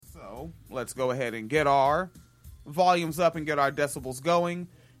So let's go ahead and get our volumes up and get our decibels going.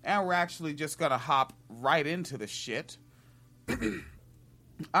 And we're actually just going to hop right into the shit.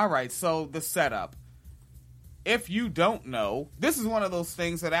 All right, so the setup. If you don't know, this is one of those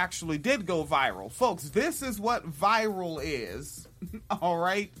things that actually did go viral. Folks, this is what viral is. All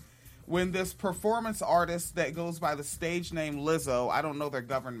right? When this performance artist that goes by the stage name Lizzo, I don't know their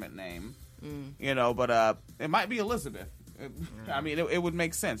government name, but it might be Elizabeth. I mean, it would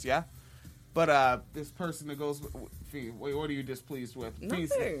make sense, yeah? But this person that goes... Wait, what are you displeased with?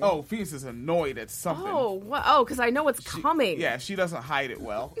 Phoenix is annoyed at something. Oh, because I know it's coming. Yeah, she doesn't hide it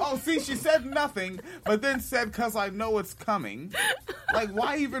well. Oh, see, she said nothing, but then said, because I know it's coming. Like,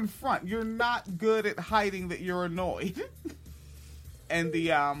 why even front? You're not good at hiding that you're annoyed. And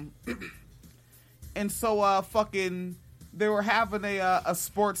they were having a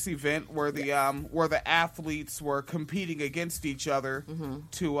sports event where the athletes were competing against each other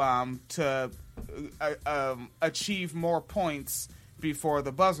to achieve more points before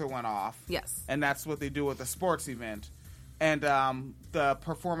the buzzer went off. Yes. And that's what they do at the sports event. And the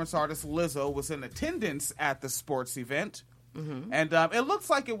performance artist Lizzo was in attendance at the sports event. Mm-hmm. And it looks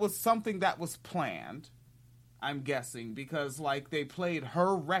like it was something that was planned, I'm guessing, because like they played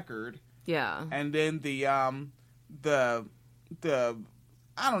her record. Yeah. And then the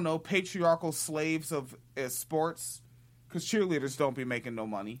I don't know, patriarchal slaves of sports, because cheerleaders don't be making no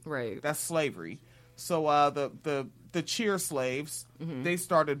money. Right. That's slavery. So the cheer slaves, they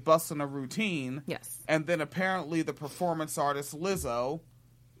started busting a routine. Yes. And then apparently the performance artist Lizzo,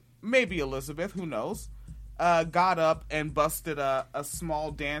 maybe Elizabeth, who knows, got up and busted a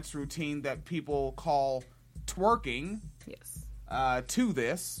small dance routine that people call twerking. Yes. To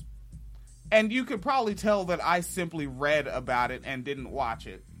this. And you could probably tell that I simply read about it and didn't watch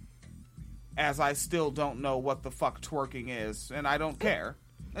it, as I still don't know what the fuck twerking is, and I don't care.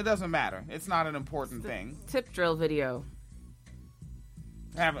 It doesn't matter. It's not an important thing. Tip drill video.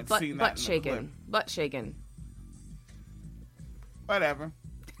 Haven't seen that. Butt shaking. Whatever.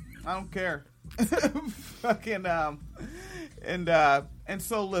 I don't care. Fucking and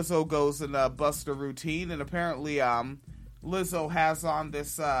so Lizzo goes and busts a routine, and apparently Lizzo has on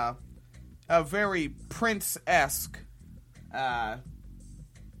this a very Prince-esque outfit?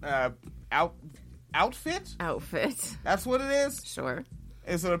 Outfit. That's what it is? Sure.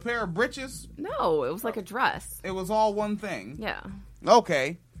 Is it a pair of breeches? No, it was like a dress. It was all one thing? Yeah.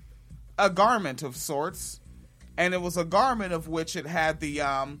 Okay. A garment of sorts. And it was a garment of which it had the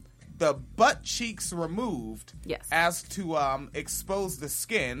butt cheeks removed. Yes. As to expose the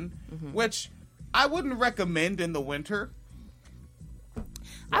skin, which I wouldn't recommend in the winter.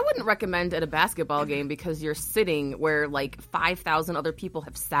 I wouldn't recommend at a basketball game because you're sitting where like 5,000 other people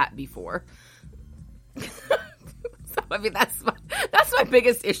have sat before. So I mean that's my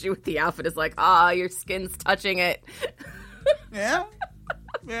biggest issue with the outfit is like, your skin's touching it. Yeah.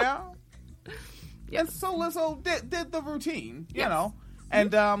 Yeah. Yes. And so Lizzo did the routine, you yes. know.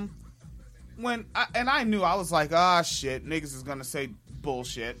 And I knew, I was like, shit, niggas is gonna say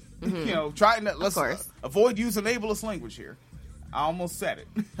bullshit. You know, let's avoid using ableist language here. I almost said it.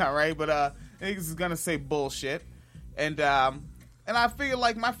 All right, but niggas is gonna say bullshit. And I figured,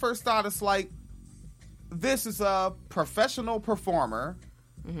 like, my first thought is like, this is a professional performer,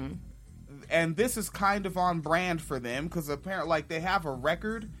 and this is kind of on brand for them because apparently, like, they have a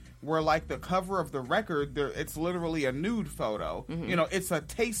record where, like, the cover of the record, it's literally a nude photo. You know, it's a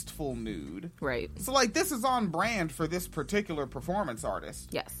tasteful nude. Right. So, like, this is on brand for this particular performance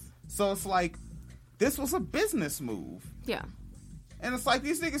artist. Yes. So it's like, this was a business move. Yeah. And it's like,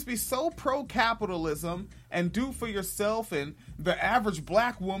 these niggas be so pro-capitalism and do for yourself, and the average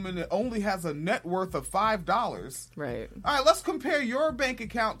black woman that only has a net worth of $5. Right. All right, let's compare your bank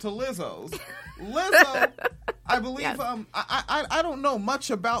account to Lizzo's. Lizzo, I believe, yes. I don't know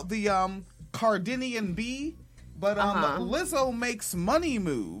much about the Cardinian bee, but Lizzo makes money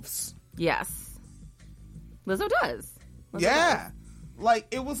moves. Yes. Lizzo does. Does. Like,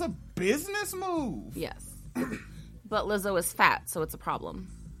 it was a business move. Yes. But Lizzo is fat, so it's a problem.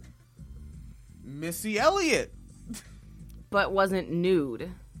 Missy Elliott. But wasn't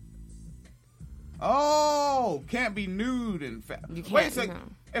nude. Oh, can't be nude and fat. You can't. Wait a second.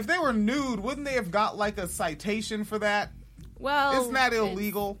 No. If they were nude, wouldn't they have got, like, a citation for that? Well, isn't that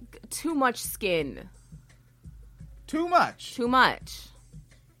illegal? Too much skin. Too much? Too much.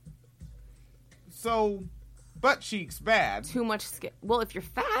 So, butt cheeks bad. Too much skin. Well, if you're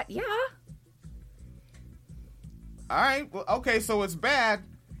fat, yeah. All right. Well, okay, so it's bad.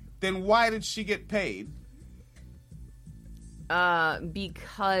 Then why did she get paid?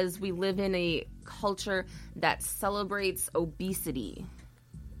 Because we live in a culture that celebrates obesity.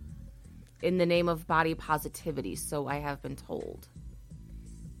 in the name of body positivity, so I have been told.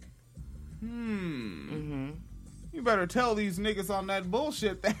 You better tell these niggas on that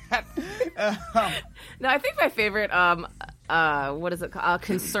bullshit that. No, I think my favorite, what is it called?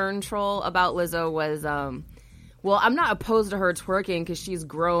 Concern troll about Lizzo was, well, I'm not opposed to her twerking because she's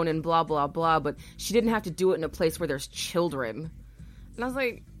grown and blah, blah, blah, but she didn't have to do it in a place where there's children. And I was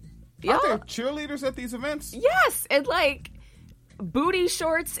like, yeah. Are there cheerleaders at these events? Yes, and like booty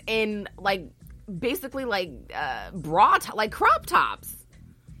shorts and like basically like like crop tops.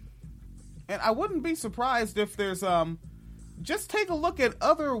 And I wouldn't be surprised if there's just take a look at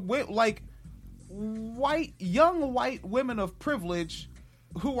other like young white women of privilege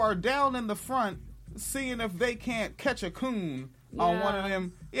who are down in the front seeing if they can't catch a coon on one of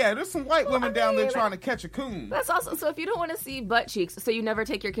them. Yeah, there's some white women down there trying to catch a coon. That's awesome. So if you don't want to see butt cheeks, so you never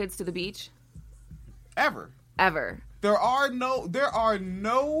take your kids to the beach? Ever. There are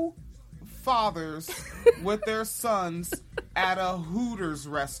no fathers with their sons at a Hooters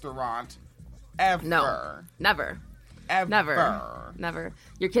restaurant ever. No, never. Ever. Never.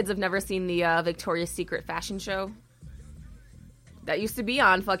 Your kids have never seen the Victoria's Secret fashion show? That used to be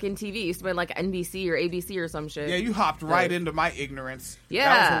on fucking TV. It used to be like NBC or ABC or some shit. Yeah, you hopped right into my ignorance. Yeah.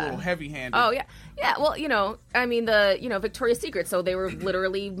 That was a little heavy-handed. Oh, yeah. Yeah, well, I mean, Victoria's Secret, so they were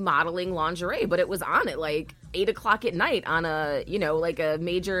literally modeling lingerie, but it was on at like 8 o'clock at night on a, like a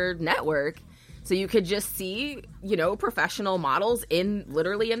major network. So you could just see, professional models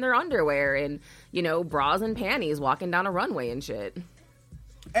literally in their underwear and, bras and panties walking down a runway and shit.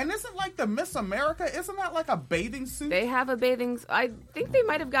 And isn't like the Miss America, isn't that like a bathing suit? They have a I think they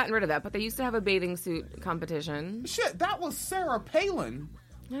might have gotten rid of that, but they used to have a bathing suit competition. Shit, that was Sarah Palin.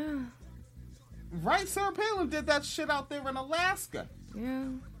 Yeah. Right? Sarah Palin did that shit out there in Alaska. Yeah.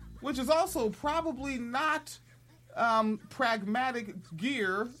 Which is also probably not pragmatic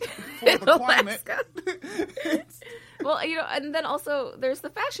gear for the climate. Well, and then also there's the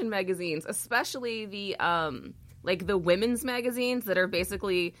fashion magazines, especially the like the women's magazines that are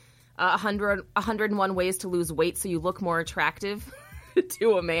basically 101 ways to lose weight so you look more attractive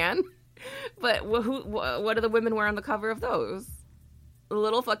to a man. But what do the women wear on the cover of those? The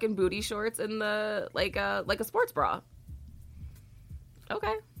little fucking booty shorts and the like a sports bra.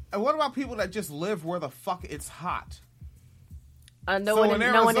 Okay. And what about people that just live where the fuck it's hot? No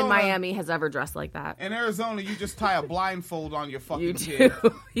one in Miami has ever dressed like that. In Arizona, you just tie a blindfold on your fucking kid.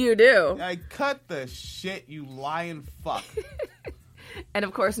 You do. Like, cut the shit, you lying fuck. And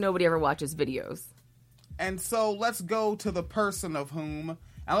of course, nobody ever watches videos. And so let's go to the person of whom,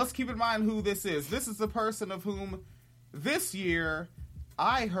 and let's keep in mind who this is. This is the person of whom this year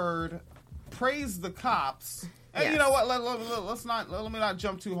I heard praise the cops. And yes. You know what? Let me not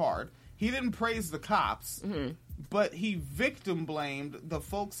jump too hard. He didn't praise the cops. Mm-hmm. But he victim blamed the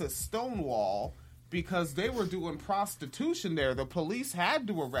folks at Stonewall because they were doing prostitution there. The police had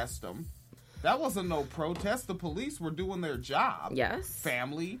to arrest them. That wasn't no protest. The police were doing their job. Yes.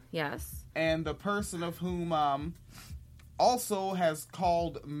 Family. Yes. And the person of whom also has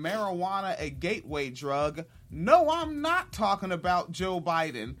called marijuana a gateway drug. No, I'm not talking about Joe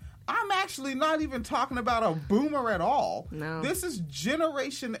Biden. I'm actually not even talking about a boomer at all. No. This is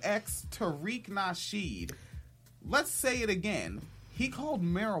Generation X Tariq Nasheed. Let's say it again. He called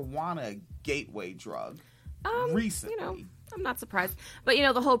marijuana a gateway drug recently. I'm not surprised. But,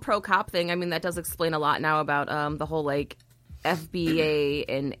 the whole pro-cop thing, I mean, that does explain a lot now about the whole, like, FBA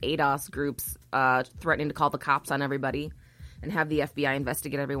and ADOS groups threatening to call the cops on everybody and have the FBI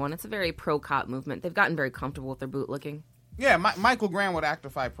investigate everyone. It's a very pro-cop movement. They've gotten very comfortable with their bootlicking. Yeah, Michael Graham with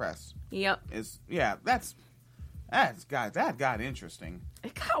Actify Press. Yep. That got interesting.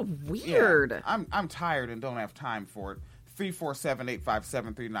 It got weird. Yeah, I'm tired and don't have time for it.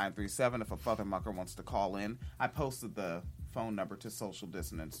 347-857-3937 if a fuckermucker wants to call in. I posted the phone number to Social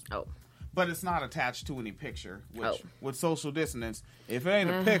Dissonance. Oh. But it's not attached to any picture, which with Social Dissonance, if it ain't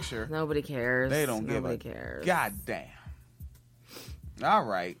a picture, nobody cares. They don't nobody give a cares. goddamn. All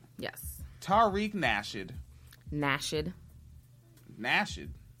right. Yes. Tariq Nasheed. Nashville.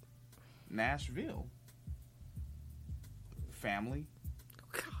 Family. Oh,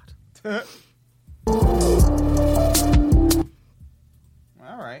 God.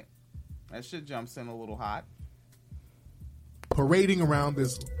 All right. That shit jumps in a little hot. Parading around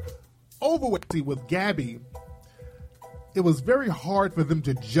this overweight with Gabby, it was very hard for them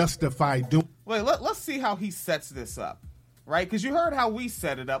to justify doing. Wait, let's see how he sets this up, right? Because you heard how we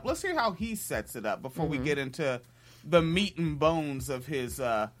set it up. Let's hear how he sets it up before we get into the meat and bones of his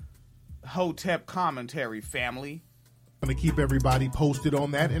Hotep commentary, family. I'm going to keep everybody posted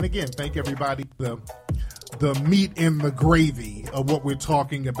on that. And again, thank everybody for the the meat and the gravy of what we're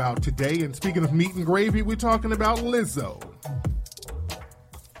talking about today. And speaking of meat and gravy, we're talking about Lizzo.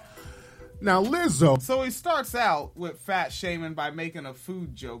 Now, Lizzo. So he starts out with fat shaming by making a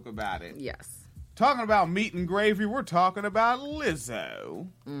food joke about it. Yes. Talking about meat and gravy, we're talking about Lizzo.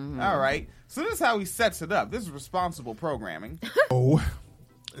 Mm-hmm. All right. So this is how he sets it up. This is responsible programming.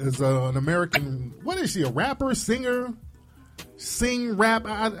 Is an American, what is she, a rapper, singer? Sing, rap?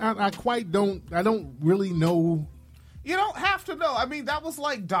 I don't really know. You don't have to know. I mean, that was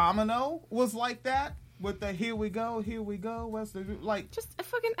like Domino was like that. With the here we go, what's the like? Just a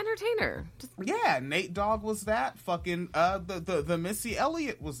fucking entertainer. Yeah, Nate Dogg was that. Fucking the Missy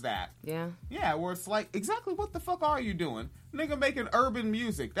Elliott was that. Yeah, where it's like exactly what the fuck are you doing, nigga? Making urban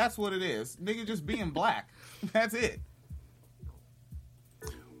music. That's what it is, nigga. Just being black. That's it.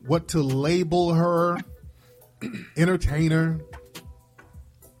 What to label her? Entertainer.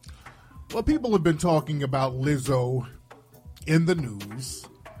 Well, people have been talking about Lizzo in the news.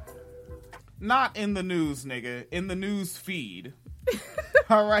 Not in the news, nigga. In the news feed.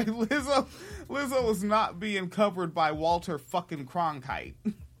 All right, Lizzo is not being covered by Walter fucking Cronkite.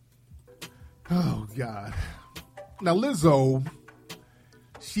 Oh, God. Now, Lizzo,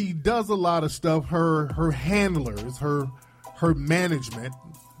 she does a lot of stuff. Her handlers, her management,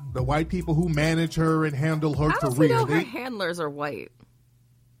 the white people who manage her and handle her career. Know her handlers are white.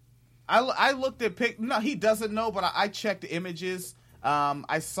 I looked at no, he doesn't know, but I checked images.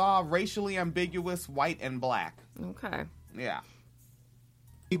 I saw racially ambiguous white and black. Okay. Yeah.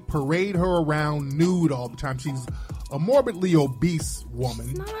 They parade her around nude all the time. She's a morbidly obese woman.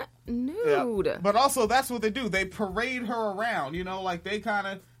 She's not nude. Yeah. But also, that's what they do. They parade her around. You know, like they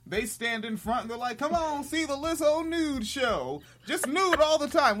stand in front and they're like, come on, see the Lizzo nude show. Just nude all the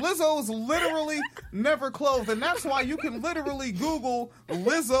time. Lizzo's literally never clothed. And that's why you can literally Google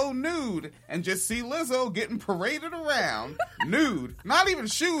Lizzo nude and just see Lizzo getting paraded around nude. Not even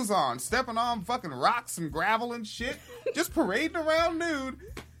shoes on. Stepping on fucking rocks and gravel and shit. Just parading around nude.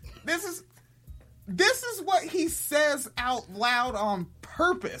 This is what he says out loud on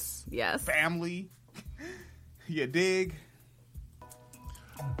purpose. Yes. Family. You dig?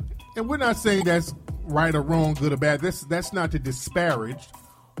 And we're not saying that's right or wrong, good or bad. That's not to disparage.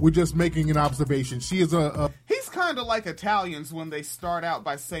 We're just making an observation. She is He's kind of like Italians when they start out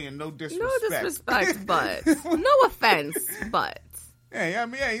by saying no disrespect. No disrespect, but. No offense, but. Hey, I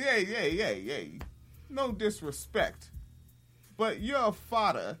mean, hey. No disrespect. But your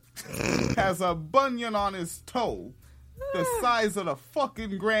father has a bunion on his toe the size of the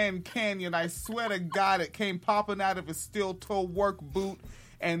fucking Grand Canyon. I swear to God, it came popping out of his steel toe work boot.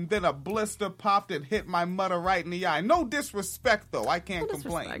 And then a blister popped and hit my mother right in the eye. No disrespect, though. I can't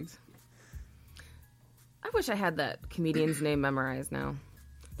complain. I wish I had that comedian's name memorized now.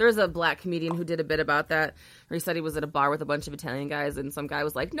 There was a black comedian who did a bit about that, where he said he was at a bar with a bunch of Italian guys, and some guy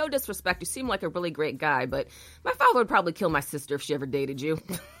was like, no disrespect, you seem like a really great guy, but my father would probably kill my sister if she ever dated you.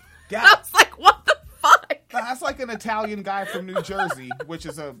 Yeah. I was like, what the fuck? That's like an Italian guy from New Jersey, which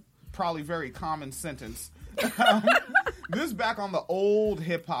is a probably very common sentence. This is back on the old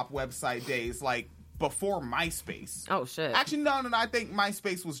hip-hop website days, like before MySpace. Oh, shit. Actually, no, I think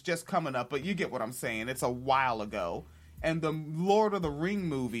MySpace was just coming up, but you get what I'm saying. It's a while ago. And the Lord of the Ring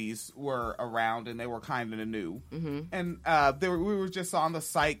movies were around, and they were kind of new. Mm-hmm. And we were just on the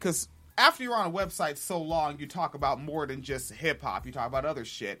site, because after you're on a website so long, you talk about more than just hip-hop. You talk about other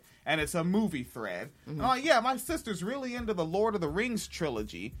shit, and it's a movie thread. Mm-hmm. And I'm like, yeah, my sister's really into the Lord of the Rings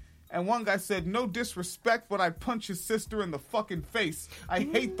trilogy. And one guy said, no disrespect, but I'd punch his sister in the fucking face. I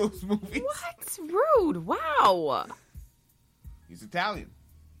hate those movies. What? Rude. Wow. He's Italian.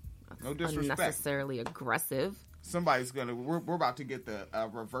 That's no disrespect. Unnecessarily aggressive. Somebody's gonna. We're about to get the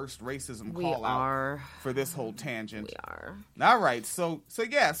reverse racism call out for this whole tangent. We are. All right. So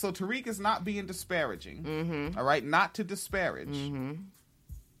Tariq is not being disparaging. Mm-hmm. All right, not to disparage. Mm-hmm.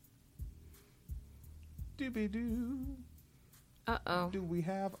 Doobie-doo. Uh-oh. Do we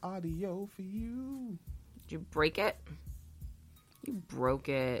have audio for you? Did you break it? You broke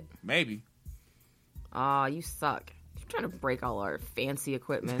it. Maybe. Aw, you suck. You're trying to break all our fancy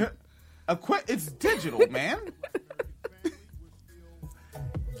equipment. It's digital, man.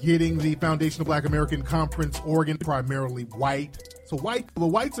 Getting the Foundation of Black American Conference organ, primarily white. So the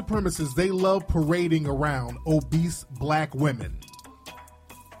white supremacists, they love parading around obese black women.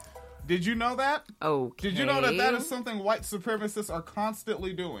 Did you know that? Okay. Did you know that is something white supremacists are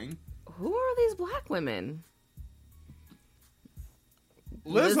constantly doing? Who are these black women?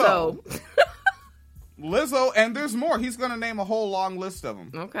 Lizzo. Lizzo, and there's more. He's going to name a whole long list of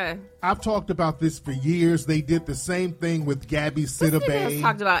them. Okay. I've talked about this for years. They did the same thing with Gabby Sidibe. Has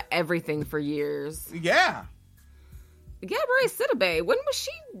talked about everything for years. Yeah. Gabrielle Sidibe, when was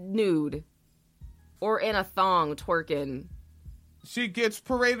she nude? Or in a thong twerking? She gets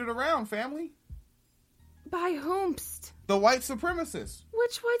paraded around, family. By whomst? The white supremacists.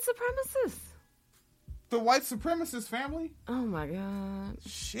 Which white supremacists? The white supremacist family. Oh my God.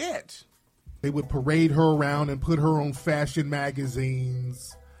 Shit. They would parade her around and put her on fashion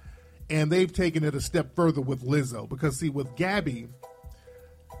magazines. And they've taken it a step further with Lizzo. Because, see, with Gabby,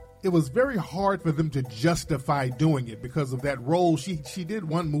 it was very hard for them to justify doing it because of that role. She did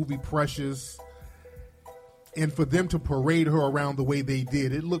one movie, Precious. And for them to parade her around the way they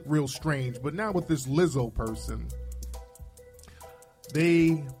did, it looked real strange. But now with this Lizzo person,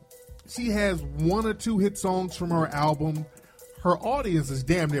 she has 1 or 2 hit songs from her album. Her audience is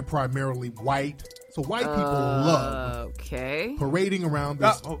damn near primarily white. So white people love parading around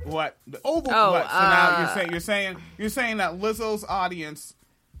this. What? What? So now you're saying that Lizzo's audience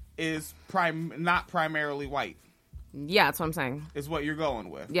is not primarily white. Yeah, that's what I'm saying. Is what you're going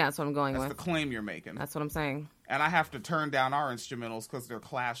with. Yeah, that's what I'm going with. That's the claim you're making. That's what I'm saying. And I have to turn down our instrumentals because they're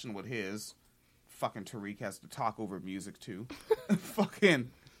clashing with his. Fucking Tariq has to talk over music too.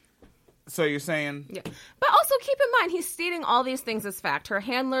 Fucking. So you're saying? Yeah. But also keep in mind, he's stating all these things as fact. Her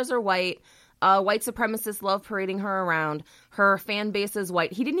handlers are white. White supremacists love parading her around. Her fan base is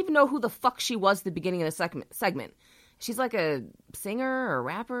white. He didn't even know who the fuck she was at the beginning of the segment. She's like a singer or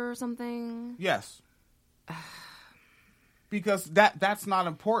rapper or something. Yes. Because that's not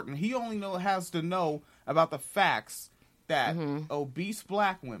important. He only has to know about the facts that obese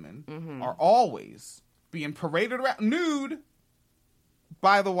black women are always being paraded around nude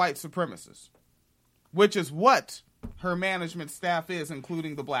by the white supremacists, which is what her management staff is,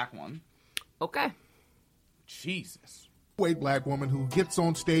 including the black one. Okay. Jesus. White black woman who gets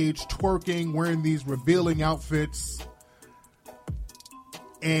on stage twerking, wearing these revealing outfits.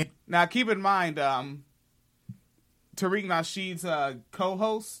 And now keep in mind, Tariq Nasheed's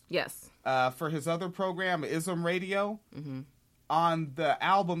co-host. Yes. For his other program, Ism Radio. On the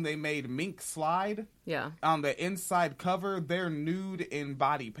album they made, Mink Slide. Yeah. On the inside cover, they're nude in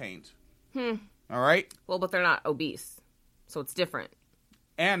body paint. All right? Well, but they're not obese. So it's different.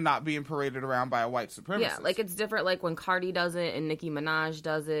 And not being paraded around by a white supremacist. Yeah, like it's different like when Cardi does it and Nicki Minaj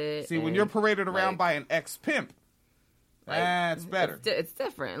does it. See, when you're paraded around by an ex-pimp, that's better. It's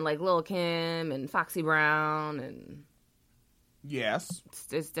different. Like Lil' Kim and Foxy Brown and... Yes.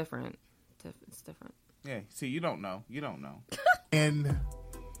 It's different. It's different. Yeah, see, you don't know. And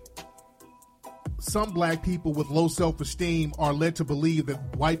some black people with low self-esteem are led to believe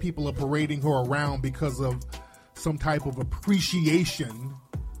that white people are parading her around because of some type of appreciation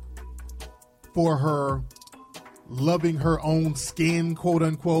for her loving her own skin, quote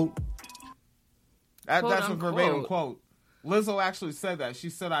unquote. That's a verbatim quote. Lizzo actually said that. She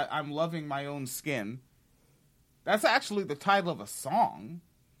said, I'm loving my own skin. That's actually the title of a song.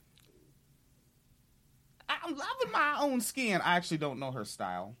 I'm loving my own skin. I actually don't know her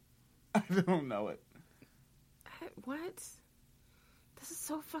style. I don't know it. What? This is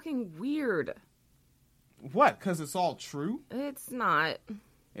so fucking weird. What? Because it's all true? It's not.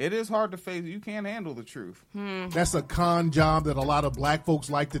 It is hard to face. You can't handle the truth. That's a con job that a lot of black folks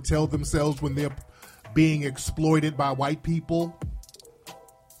like to tell themselves when they're being exploited by white people.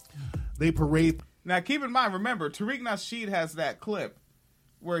 They parade. Now, keep in mind, remember, Tariq Nasheed has that clip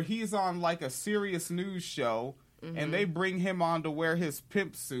where he's on like a serious news show and they bring him on to wear his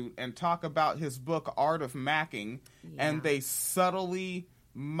pimp suit and talk about his book, Art of Macking, and they subtly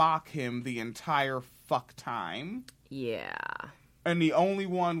mock him the entire fuck time. Yeah. And the only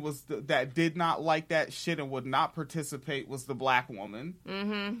one was that did not like that shit and would not participate was the black woman.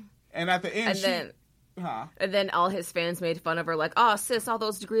 And at the end, and then all his fans made fun of her like, oh, sis, all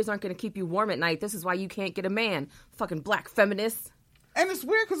those degrees aren't going to keep you warm at night. This is why you can't get a man. Fucking black feminists. And it's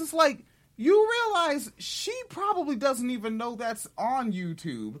weird because it's like, you realize she probably doesn't even know that's on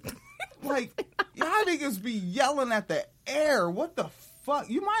YouTube. Like, y'all niggas be yelling at the air. What the fuck?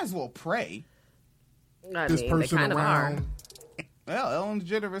 You might as well pray. This person kind around. Of well, Ellen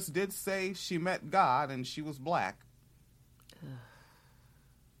DeGeneres did say she met God and she was black.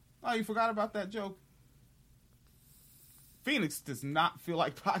 Oh, you forgot about that joke? Phoenix does not feel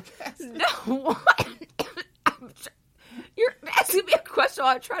like podcasting. No. You're asking me a question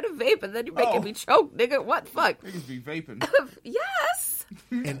while I try to vape, and then you're making me choke, nigga. What the fuck? Niggas be vaping. Yes.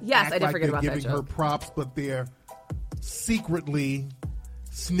 And yes, I did forget about that giving joke. her props, but they're secretly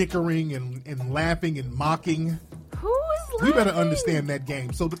snickering and laughing and mocking. Who is laughing? We better understand that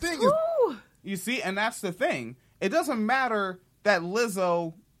game. So the thing is, You see, and that's the thing. It doesn't matter that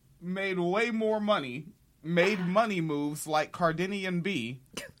Lizzo made way more money, made money moves like Cardinian B,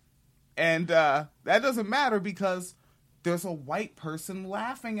 and that doesn't matter because there's a white person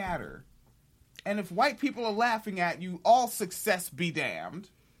laughing at her. And if white people are laughing at you, all success be damned.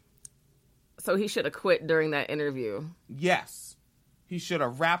 So he should have quit during that interview. Yes. He should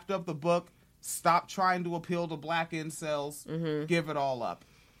have wrapped up the book, stopped trying to appeal to black incels, give it all up.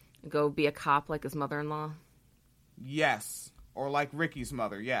 Go be a cop like his mother-in-law? Yes. Or like Ricky's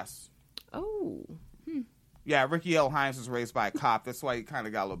mother, yes. Oh. Yeah, Ricky L. Hines was raised by a cop. That's why he kind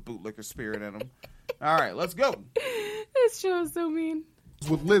of got a little bootlicker spirit in him. All right, let's go. This show is so mean.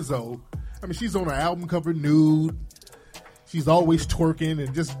 With Lizzo, I mean, she's on her album cover nude. She's always twerking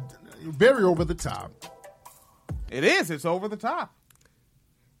and just very over the top. It is. It's over the top.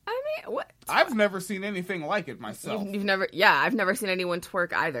 I mean, what? I've never seen anything like it myself. You've never... Yeah, I've never seen anyone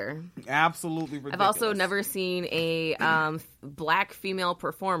twerk either. Absolutely ridiculous. I've also never seen a black female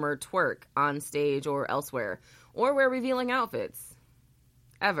performer twerk on stage or elsewhere, or wear revealing outfits.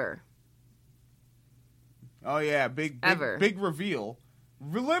 Ever. Oh, yeah. Big reveal.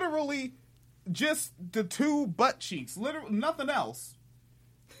 Literally, just the two butt cheeks. Literally, nothing else.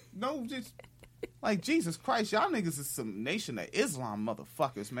 No, just... Like, Jesus Christ, y'all niggas is some Nation of Islam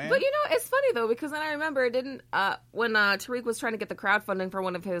motherfuckers, man. But, you know, it's funny, though, because then I remember when Tariq was trying to get the crowdfunding for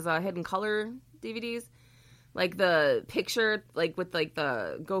one of his Hidden Color DVDs, like, the picture, like, with, like,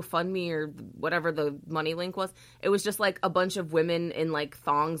 the GoFundMe or whatever the money link was, it was just, like, a bunch of women in, like,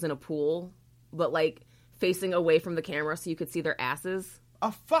 thongs in a pool, but, like, facing away from the camera so you could see their asses.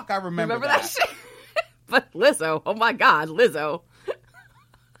 Oh, fuck, I remember that shit? But Lizzo, oh, my God, Lizzo.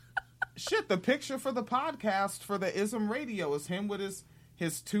 Shit, the picture for the podcast for the Ism Radio is him with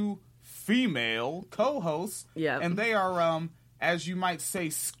his two female co-hosts. Yeah. And they are, as you might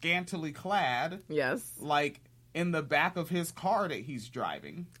say, scantily clad. Yes. Like, in the back of his car that he's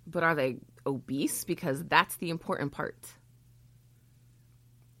driving. But are they obese? Because that's the important part.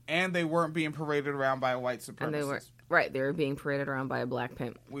 And they weren't being paraded around by a white supremacist. And they were being paraded around by a black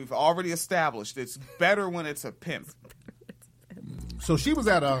pimp. We've already established it's better when it's a pimp. So she was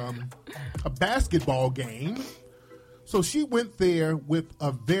at a basketball game. So she went there with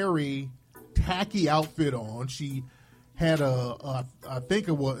a very tacky outfit on. She had I think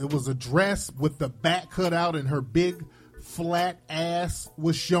it was a dress with the back cut out and her big flat ass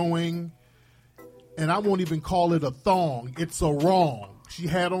was showing. And I won't even call it a thong. It's a wrong. She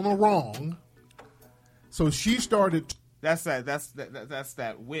had on a wrong. So she started. That's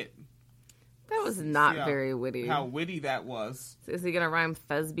that wit. That was not very witty. How witty that was. Is he going to rhyme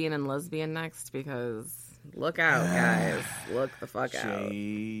thespian and lesbian next? Because look out, guys. Look the fuck out.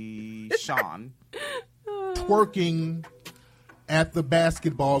 Sean. Twerking at the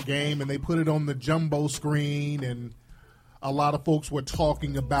basketball game, and they put it on the jumbo screen, and a lot of folks were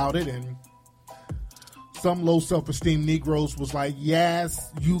talking about it, and some low self-esteem Negroes was like,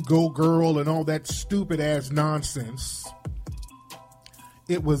 yes, you go girl, and all that stupid-ass nonsense.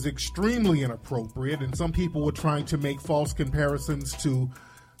 It was extremely inappropriate, and some people were trying to make false comparisons to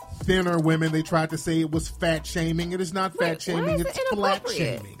thinner women. They tried to say it was fat shaming. It is not fat shaming, it's flat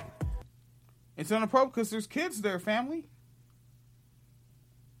shaming. It's inappropriate because there's kids there, family.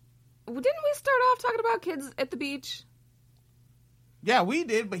 Didn't we start off talking about kids at the beach? Yeah, we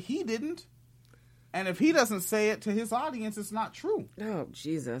did, but he didn't. And if he doesn't say it to his audience, it's not true. Oh,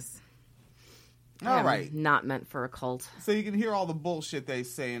 Jesus. All right. Not meant for a cult. So you can hear all the bullshit they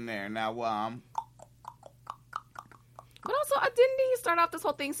say in there. Now, But also, didn't he start off this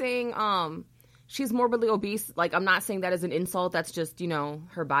whole thing saying, she's morbidly obese? Like, I'm not saying that as an insult. That's just,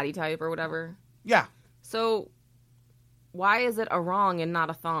 her body type or whatever. Yeah. So, why is it a wrong and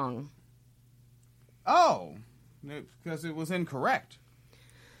not a thong? Oh. Because it was incorrect.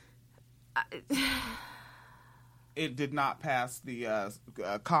 It did not pass the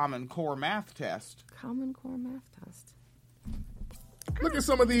Common Core math test. Common Core math test. Look at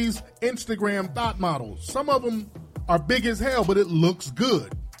some of these Instagram thought models. Some of them are big as hell, but it looks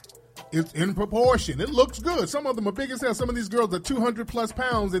good. It's in proportion. It looks good. Some of them are big as hell. Some of these girls are 200 plus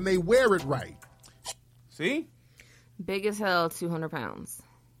pounds and they wear it right. See? Big as hell, 200 pounds.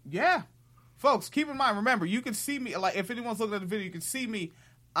 Yeah. Folks, keep in mind, remember, you can see me, like, if anyone's looking at the video, you can see me.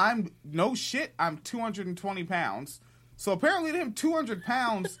 I'm 220 pounds. So apparently to him, 200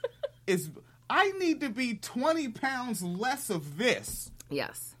 pounds is, I need to be 20 pounds less of this.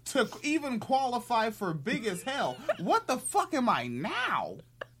 Yes. To even qualify for big as hell. What the fuck am I now?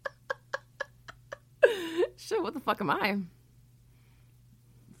 Shit, what the fuck am I?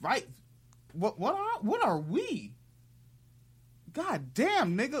 Right. What are we? God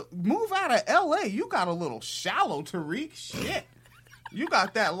damn, nigga, move out of L.A. You got a little shallow, Tariq. Shit. You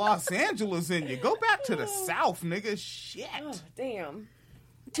got that Los Angeles in you. Go back to the South, nigga. Shit. Oh, damn.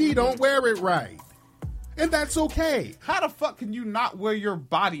 She don't wear it right. And that's okay. How the fuck can you not wear your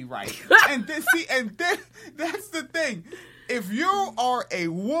body right? and then that's the thing. If you are a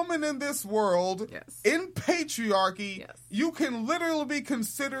woman in this world, in patriarchy, you can literally be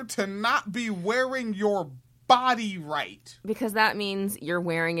considered to not be wearing your body right. Because that means you're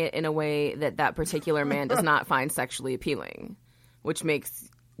wearing it in a way that particular man does not find sexually appealing, which makes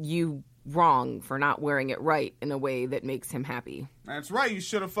you wrong for not wearing it right in a way that makes him happy. That's right. You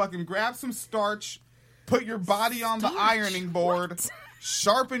should have fucking grabbed some starch, put your body on the ironing board,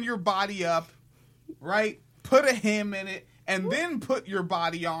 sharpen your body up, right? Put a hem in it, and then put your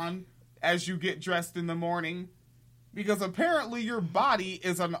body on as you get dressed in the morning. Because apparently your body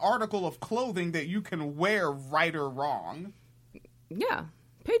is an article of clothing that you can wear right or wrong. Yeah.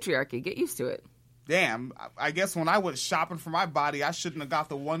 Patriarchy. Get used to it. Damn. I guess when I went shopping for my body, I shouldn't have got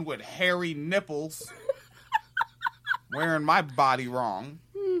the one with hairy nipples. Wearing my body wrong.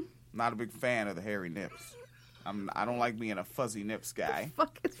 Not a big fan of the hairy nips. I don't like being a fuzzy nips guy.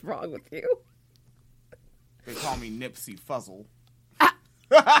 What the fuck is wrong with you? They call me Nipsey Fuzzle.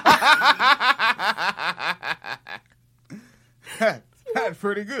 That's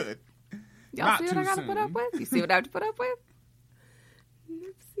pretty good. Y'all Not see what too I gotta soon. put up with? You see what I have to put up with?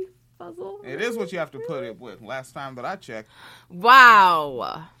 Nipsey Fuzzle. It is what you have to put it with. Last time that I checked.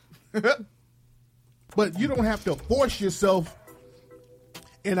 Wow. But you don't have to force yourself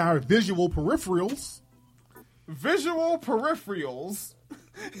in our visual peripherals. Visual peripherals?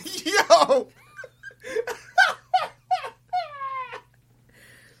 Yo!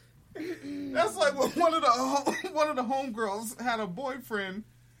 That's like when one of the homegirls had a boyfriend,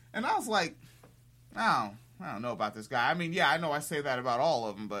 and I was like, I don't know about this guy. I mean, yeah, I know I say that about all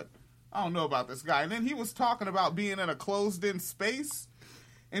of them, but I don't know about this guy. And then he was talking about being in a closed-in space,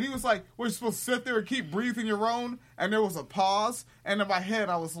 and he was like, we're supposed to sit there and keep breathing your own, and there was a pause, and in my head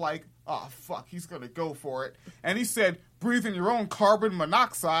I was like, oh, fuck, he's going to go for it. And he said, breathing your own carbon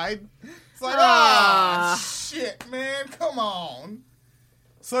monoxide. It's like, shit, man, come on.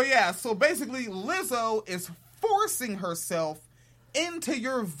 So, yeah, so basically Lizzo is forcing herself into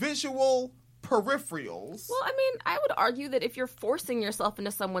your visual peripherals. Well, I mean, I would argue that if you're forcing yourself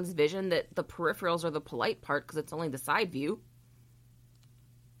into someone's vision, that the peripherals are the polite part because it's only the side view.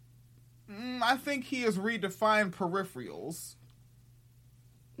 I think he has redefined peripherals.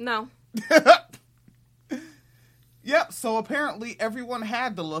 No. Yep, so apparently everyone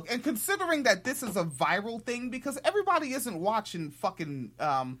had to look. And considering that this is a viral thing, because everybody isn't watching fucking,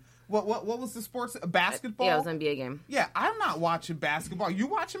 what was the sports? Basketball? Yeah, it was an NBA game. Yeah, I'm not watching basketball. You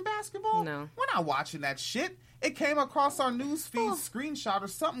watching basketball? No. We're not watching that shit. It came across our news feed, screenshot or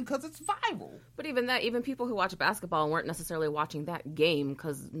something, because it's viral. But even people who watch basketball weren't necessarily watching that game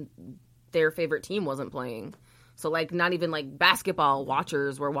because their favorite team wasn't playing. So, like, not even, like, basketball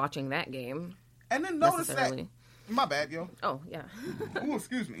watchers were watching that game. And then notice that... My bad, yo. Oh, yeah. Oh,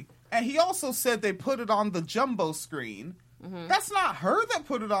 excuse me. And he also said they put it on the jumbo screen. Mm-hmm. That's not her that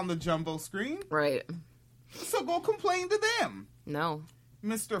put it on the jumbo screen. Right. So go complain to them. No.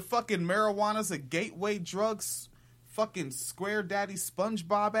 Mr. fucking marijuana's a gateway drugs, fucking square daddy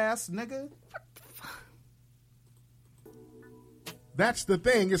SpongeBob ass nigga. That's the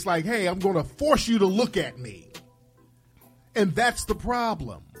thing. It's like, hey, I'm going to force you to look at me. And that's the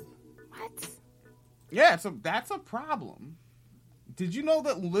problem. What? Yeah, so that's a problem. Did you know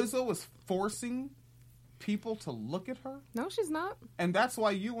that Lizzo is forcing people to look at her? No, she's not. And that's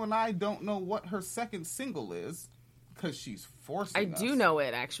why you and I don't know what her second single is, because she's forcing us. I do know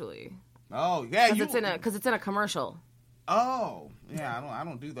it, actually. Oh, yeah. Because it's in a commercial. Oh, yeah, I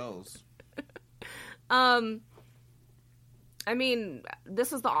don't do those. I mean,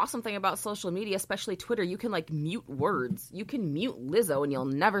 this is the awesome thing about social media, especially Twitter. You can, like, mute words. You can mute Lizzo and you'll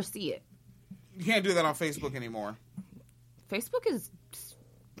never see it. You can't do that on Facebook anymore. Facebook is...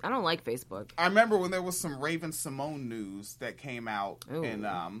 I don't like Facebook. I remember when there was some Raven Simone news that came out, and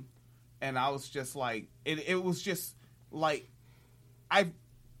I was just like... It was just, like... I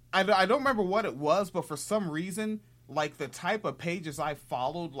don't remember what it was, but for some reason... like the type of pages I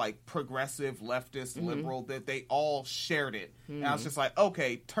followed, like progressive, leftist, liberal, that they all shared it. And I was just like,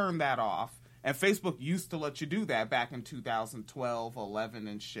 okay, turn that off. And Facebook used to let you do that back in 2012, 11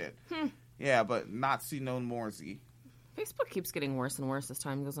 and shit. Yeah, but not see no moresy. Facebook keeps getting worse and worse as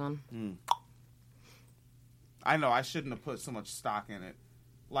time goes on. I know, I shouldn't have put so much stock in it.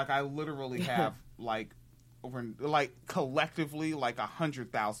 Like, I literally have, like, collectively, like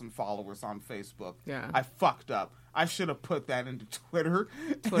 100,000 followers on Facebook. Yeah. I fucked up. I should have put that into Twitter.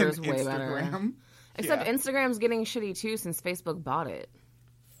 Twitter's and way Instagram. better. Except Instagram's getting shitty too since Facebook bought it.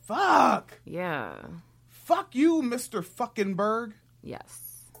 Fuck. Yeah. Fuck you, Mr. Fucking Berg.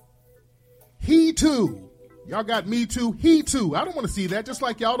 Yes. He too. Y'all got me too. He too. I don't want to see that. Just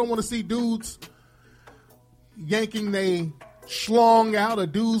like y'all don't want to see dudes yanking they schlong out or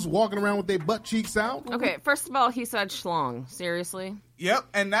dudes walking around with their butt cheeks out. Okay, first of all, he said schlong. Seriously? Yep,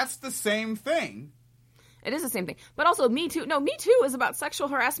 and that's the same thing. It is the same thing. But also, Me Too. No, Me Too is about sexual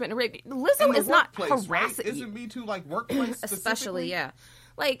harassment and rape. Lizzo is not harassing right? Isn't Me Too like workplace especially, yeah.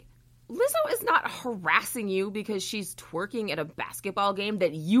 Like, Lizzo is not harassing you because she's twerking at a basketball game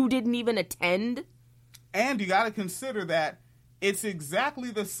that you didn't even attend. And you got to consider that it's exactly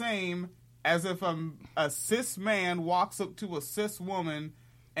the same as if a cis man walks up to a cis woman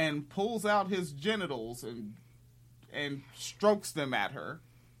and pulls out his genitals and strokes them at her.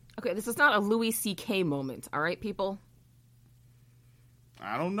 Okay, this is not a Louis C.K. moment, all right, people?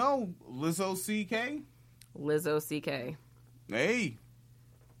 I don't know. Lizzo C.K.? Lizzo C.K. Hey,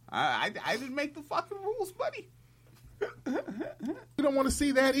 I didn't make the fucking rules, buddy. We don't want to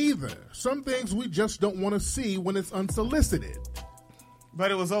see that either. Some things we just don't want to see when it's unsolicited.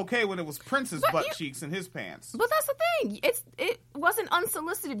 But it was okay when it was Prince's butt cheeks in his pants. But that's the thing. It wasn't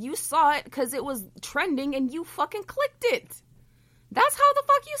unsolicited. You saw it because it was trending and you fucking clicked it. That's how the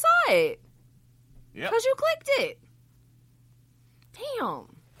fuck you saw it. Yeah. Because you clicked it.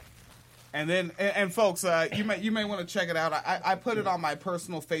 Damn. And then, and folks, you may want to check it out. I put it on my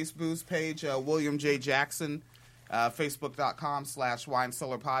personal Facebook page, William J. Jackson,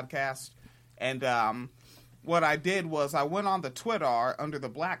 facebook.com/winecellarpodcast. And what I did was I went on the Twitter under the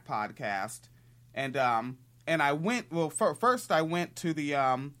Black Podcast, and I went, well, first I went to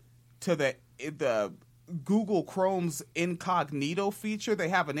the Google Chrome's incognito feature. They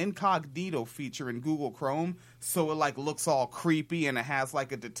have an incognito feature in Google Chrome, so it like looks all creepy and it has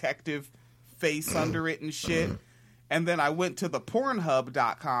like a detective face under it and shit. And then I went to the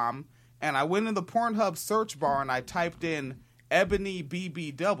Pornhub.com and I went in the Pornhub search bar and I typed in Ebony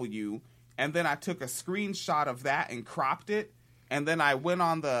BBW, and then I took a screenshot of that and cropped it, and then I went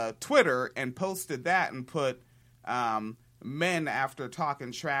on the Twitter and posted that and put men after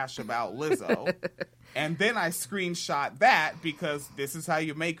talking trash about Lizzo. And then I screenshot that because this is how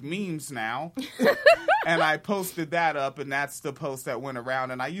you make memes now. And I posted that up, and that's the post that went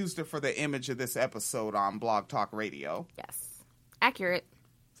around. And I used it for the image of this episode on Blog Talk Radio. Yes. Accurate.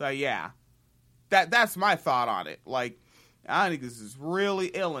 So, yeah. That's my thought on it. Like, I think this is really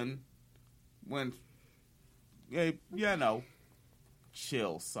illin' when, no,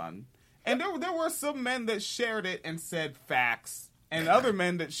 chill, son. And there were some men that shared it and said facts, and other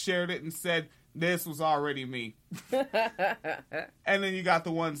men that shared it and said, this was already me. And then you got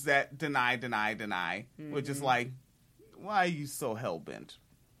the ones that deny, which is like, why are you so hell-bent?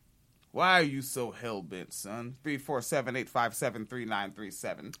 Why are you so hell-bent, son?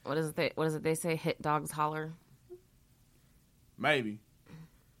 347-857-3937. What is it they say? Hit dogs holler? Maybe.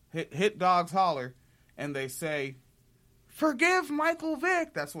 Hit dogs holler, and they say, forgive Michael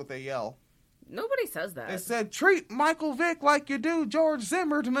Vick. That's what they yell. Nobody says that. They said, treat Michael Vick like you do George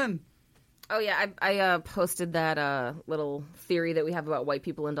Zimmerman. Oh, yeah, I posted that little theory that we have about white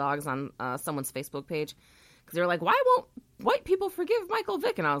people and dogs on someone's Facebook page. Because they were like, why won't white people forgive Michael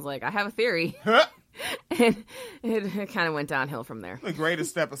Vick? And I was like, I have a theory. And it kind of went downhill from there. The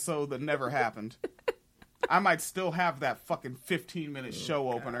greatest episode that never happened. I might still have that fucking 15-minute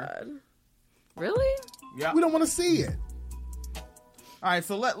show opener. Really? Yeah. We don't want to see it. All right,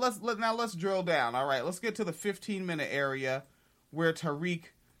 so let's drill down. All right, let's get to the 15-minute area where Tariq.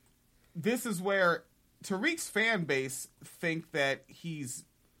 This is where Tariq's fan base think that he's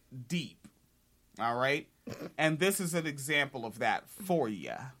deep. All right, and this is an example of that for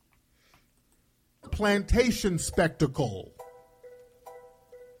you. Plantation spectacle.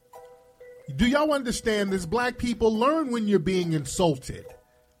 Do y'all understand this? Black people, learn when you're being insulted.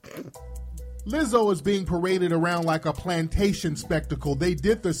 Lizzo is being paraded around like a plantation spectacle. They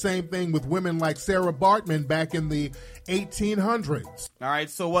did the same thing with women like Sarah Bartman back in the 1800s. All right,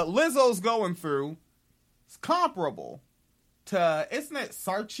 so what Lizzo's going through is comparable to, isn't it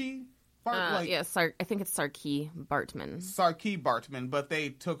Sarchi? I think it's Sarkey Bartman. Sarkey Bartman, but they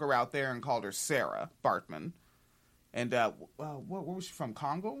took her out there and called her Sarah Bartman. And where was she from?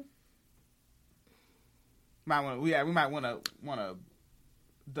 Congo? We might want to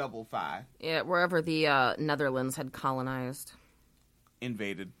double fi. Yeah, wherever the Netherlands had colonized.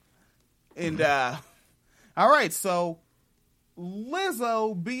 Invaded. And, all right, so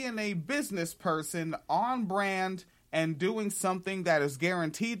Lizzo being a business person on brand and doing something that is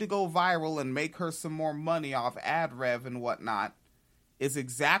guaranteed to go viral and make her some more money off ad rev and whatnot is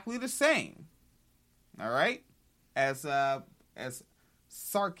exactly the same, all right, as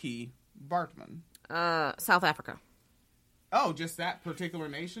Sarki Bartman. South Africa. Oh, just that particular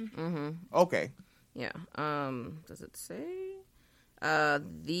nation? Mm-hmm. Okay. Yeah. Does it say?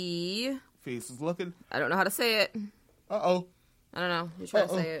 The... Face is looking. I don't know how to say it. Uh-oh. I don't know. You try to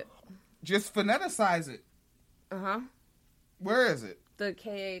say it. Just phoneticize it. Uh-huh. Where is it? The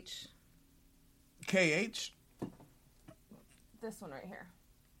KH. KH? This one right here.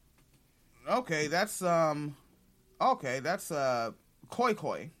 Okay, that's Koi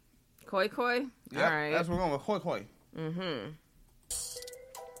Koi. Koi Koi? Yep, all right. That's what we're going with, Koi Koi. Mm-hmm.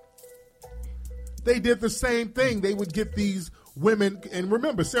 They did the same thing. They would get these women, and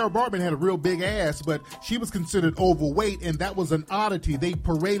remember, Sarah Bartman had a real big ass, but she was considered overweight, and that was an oddity. They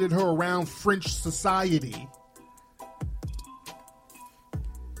paraded her around French society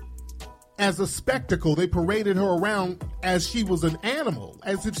as a spectacle. They paraded her around as she was an animal,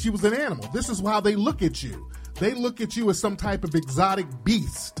 as if she was an animal. This is how they look at you. They look at you as some type of exotic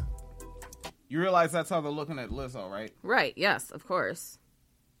beast. You realize that's how they're looking at Lizzo, right? Right, yes, of course.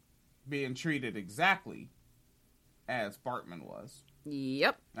 Being treated exactly as Bartman was.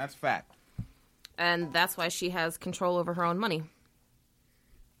 Yep. That's fact. And that's why she has control over her own money.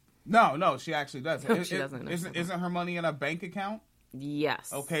 No, she actually doesn't. No, she doesn't. Isn't her money in a bank account?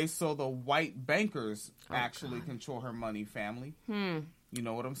 Yes. Okay, so the white bankers actually control her money, family. You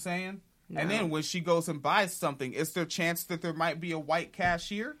know what I'm saying? No. And then when she goes and buys something, is there a chance that there might be a white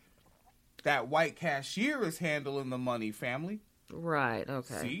cashier? That white cashier is handling the money, family. Right,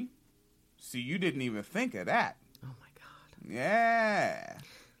 okay. See, you didn't even think of that. Oh, my God. Yeah.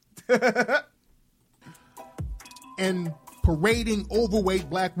 And parading overweight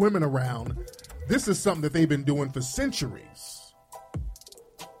black women around, this is something that they've been doing for centuries.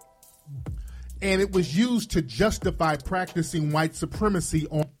 And it was used to justify practicing white supremacy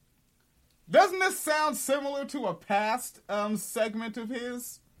on... Doesn't this sound similar to a past segment of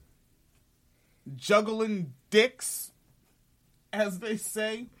his? Juggling dicks, as they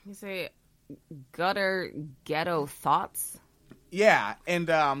say. You say gutter ghetto thoughts? Yeah, and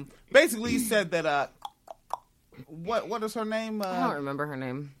basically he said that, what is her name? I don't remember her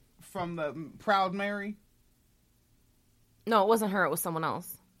name. From the Proud Mary? No, it wasn't her, it was someone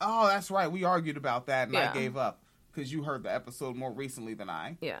else. Oh, that's right. We argued about that, and I gave up, because you heard the episode more recently than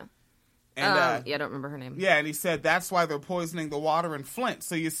I. Yeah. And, I don't remember her name. Yeah, and he said that's why they're poisoning the water in Flint.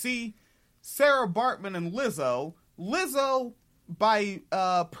 So you see, Sarah Bartman and Lizzo, by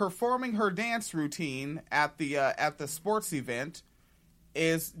performing her dance routine at the sports event,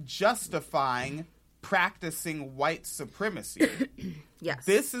 is justifying practicing white supremacy. Yes.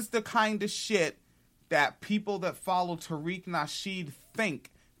 This is the kind of shit that people that follow Tariq Nasheed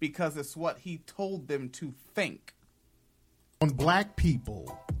think because it's what he told them to think. On black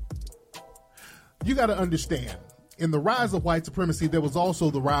people, you got to understand, in the rise of white supremacy, there was also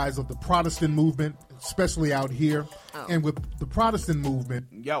the rise of the Protestant movement, especially out here. Oh. And with the Protestant movement...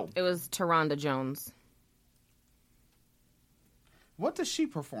 It was Taronda Jones. What does she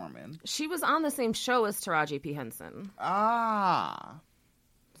perform in? She was on the same show as Taraji P. Henson. Ah.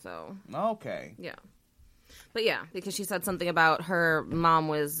 So. Okay. Yeah. But yeah, because she said something about her mom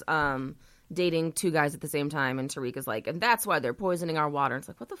was dating two guys at the same time, and Tariq is like, and that's why they're poisoning our water. And it's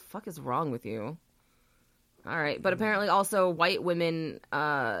like, what the fuck is wrong with you? All right. But apparently also white women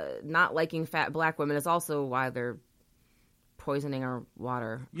not liking fat black women is also why they're poisoning our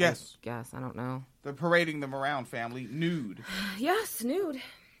water. Yes. I guess. I don't know. They're parading them around, family. Nude. Yes, nude.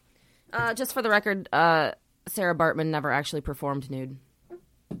 Just for the record, Sarah Bartman never actually performed nude.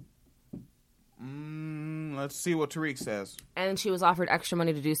 Let's see what Tariq says. And she was offered extra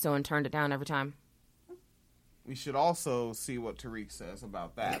money to do so and turned it down every time. We should also see what Tariq says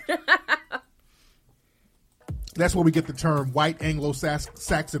about that. That's where we get the term white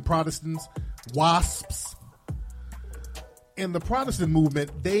Anglo-Saxon Protestants, WASPs. In the Protestant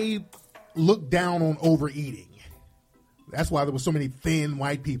movement, they looked down on overeating. That's why there were so many thin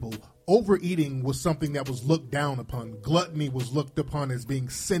white people. Overeating was something that was looked down upon. Gluttony was looked upon as being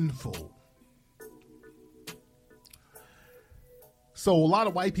sinful. So a lot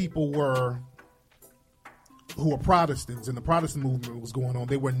of white people who were Protestants, and the Protestant movement was going on,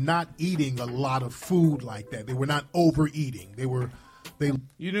 they were not eating a lot of food like that. They were not overeating.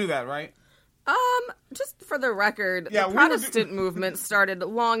 You knew that, right? Just for the record, Yeah, the Protestant movement started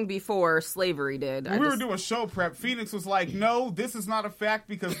long before slavery did. When we were doing show prep, Phoenix was like, no, this is not a fact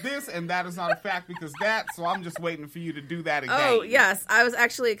because this, and that is not a fact because that, so I'm just waiting for you to do that again. Oh, yes. I was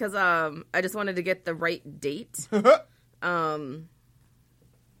actually, because I just wanted to get the right date.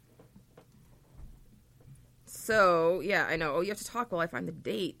 So, yeah, I know. Oh, you have to talk while I find the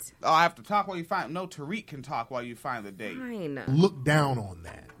date. Oh, I have to talk while you find... No, Tariq can talk while you find the date. Fine. Look down on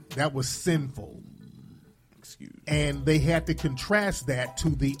that. That was sinful. Excuse me. And they had to contrast that to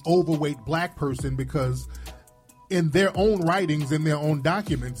the overweight black person because in their own writings, in their own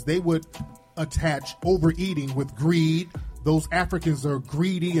documents, they would attach overeating with greed. Those Africans are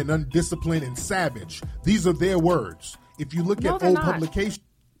greedy and undisciplined and savage. These are their words. If you look at old publications...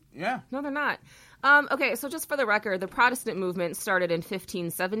 Yeah. No, they're not. Okay, so just for the record, the Protestant movement started in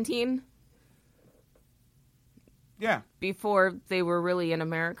 1517. Yeah. Before they were really in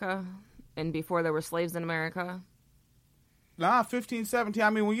America and before there were slaves in America. Nah, 1517. I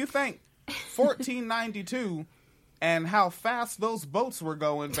mean, when you think 1492 and how fast those boats were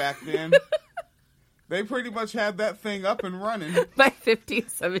going back then, they pretty much had that thing up and running. By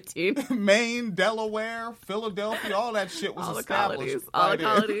 1517. Maine, Delaware, Philadelphia, all that shit was established. All the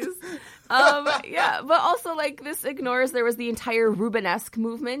colonies. Yeah, but also, like, this ignores there was the entire Rubenesque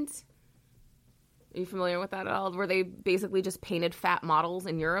movement. Are you familiar with that at all? Where they basically just painted fat models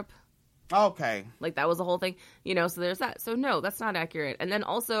in Europe. Okay. Like, that was the whole thing. You know, so there's that. So, no, that's not accurate. And then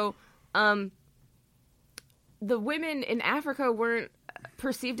also, the women in Africa weren't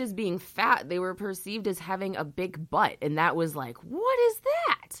perceived as being fat. They were perceived as having a big butt. And that was like, what is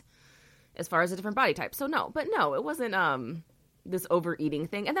that? As far as a different body type. So, no. But, no, it wasn't this overeating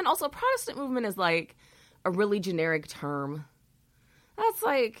thing. And then also, Protestant movement is, like, a really generic term. That's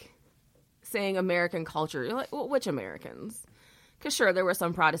like... saying American culture. You're like, well, which Americans? Because sure, there were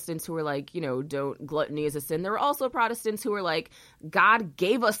some Protestants who were like, you know, don't, gluttony is a sin. There were also Protestants who were like, God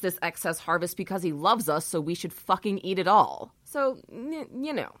gave us this excess harvest because he loves us, so we should fucking eat it all. So,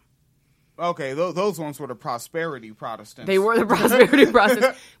 you know. Okay, those ones were the prosperity Protestants. They were the prosperity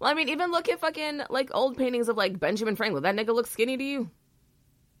Protestants. Well, I mean, even look at fucking, like, old paintings of, like, Benjamin Franklin. That nigga looks skinny to you?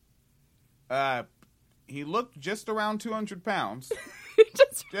 He looked just around 200 pounds.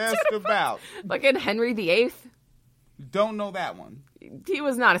 just about. Fucking Henry VIII? Don't know that one. He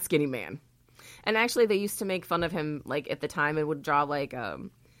was not a skinny man. And actually, they used to make fun of him, like, at the time, and would draw, like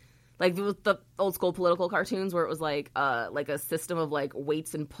the old school political cartoons where it was, like a system of, like,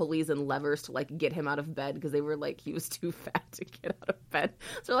 weights and pulleys and levers to, like, get him out of bed because they were, like, he was too fat to get out of bed.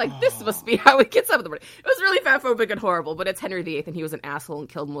 So, like, this must be how he gets up in the morning. It was really fatphobic and horrible, but it's Henry VIII, and he was an asshole and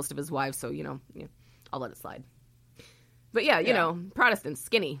killed most of his wives, so, you know, yeah, I'll let it slide. But, yeah, you know, Protestants,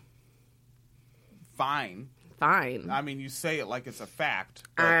 skinny. Fine. I mean, you say it like it's a fact.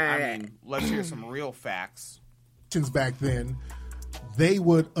 But, I mean, let's hear some real facts. Back then, they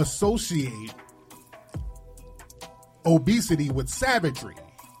would associate obesity with savagery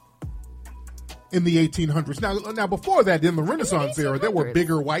in the 1800s. Now before that, in the Renaissance era, there were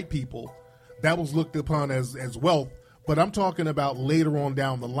bigger white people. That was looked upon as wealth. But I'm talking about later on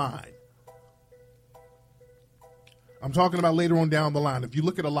down the line. If you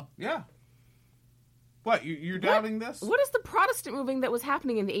look at a lot... Yeah. What, you're doubting this? What is the Protestant movement that was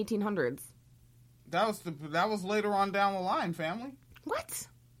happening in the 1800s? That was later on down the line, family. What?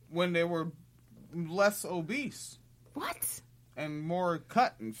 When they were less obese. What? And more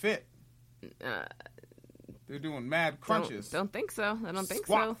cut and fit. They're doing mad crunches. Don't think so. I don't think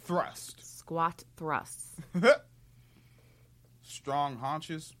so. Squat thrusts. Strong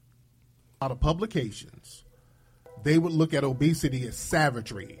haunches. A lot of publications, they would look at obesity as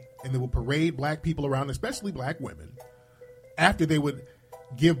savagery, and they would parade black people around, especially black women, after they would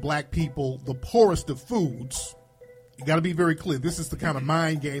give black people the poorest of foods. You got to be very clear. This is the kind of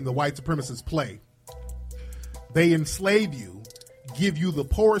mind game the white supremacists play. They enslave you, give you the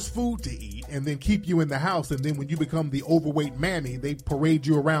poorest food to eat, and then keep you in the house. And then when you become the overweight mammy, they parade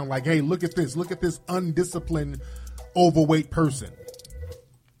you around like, hey, look at this undisciplined, overweight person.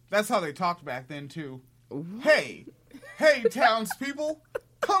 That's how they talked back then, too. Hey, townspeople,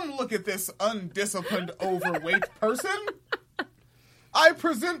 come look at this undisciplined, overweight person. I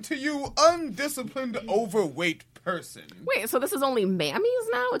present to you undisciplined, overweight person. Wait, so this is only mammies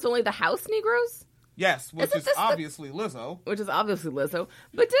now? It's only the house Negroes? Yes, which is obviously Lizzo. But didn't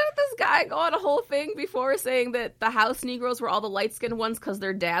this guy go on a whole thing before saying that the house Negroes were all the light-skinned ones because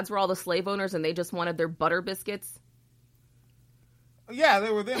their dads were all the slave owners and they just wanted their butter biscuits? Yeah,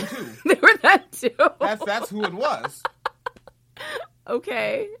 they were them too. They were that too. That's who it was.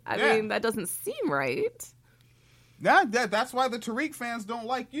 Okay. I mean, that doesn't seem right. Yeah, that's why the Tariq fans don't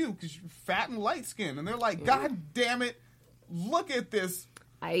like you, because you're fat and light-skinned. And they're like, God damn it, look at this.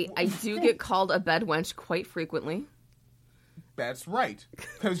 I do get called a bed wench quite frequently. That's right,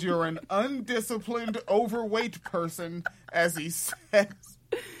 because you're an undisciplined, overweight person, as he says.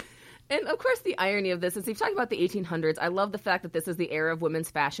 And, of course, the irony of this is, if you talk about the 1800s, I love the fact that this is the era of women's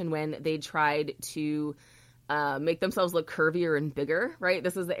fashion when they tried to make themselves look curvier and bigger, right?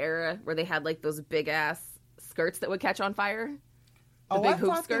 This is the era where they had, like, those big-ass skirts that would catch on fire. The big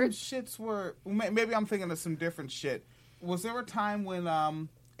hoop skirts. Shits were... Maybe I'm thinking of some different shit. Was there a time when,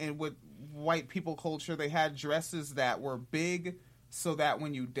 with white people culture, they had dresses that were big so that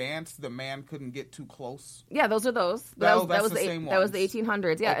when you danced, the man couldn't get too close? Yeah, those are those. That was the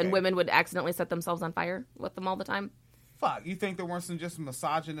 1800s, yeah. Okay. And women would accidentally set themselves on fire with them all the time. Fuck, you think there weren't some just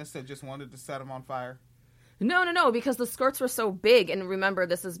misogynists that just wanted to set them on fire? No, because the skirts were so big, and remember,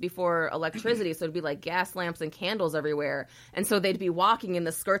 this is before electricity, so it'd be like gas lamps and candles everywhere, and so they'd be walking, and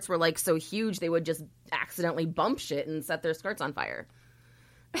the skirts were like so huge, they would just accidentally bump shit and set their skirts on fire.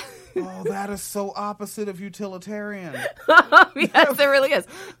 Oh, that is so opposite of utilitarian. Yes, it really is.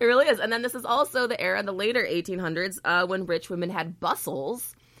 It really is. And then this is also the era in the later 1800s when rich women had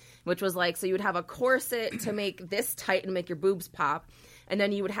bustles, which was like, so you would have a corset to make this tight and make your boobs pop. And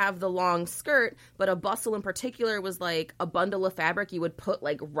then you would have the long skirt, but a bustle in particular was like a bundle of fabric you would put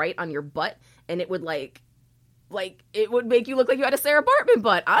like right on your butt, and it would like it would make you look like you had a Sarah Bartman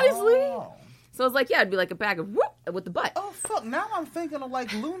butt, honestly. Oh. So it's like, yeah, it'd be like a bag of whoop with the butt. Oh, fuck. Now I'm thinking of,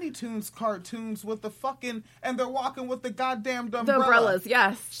 like, Looney Tunes cartoons with the fucking... And they're walking with the goddamn umbrella. The umbrellas,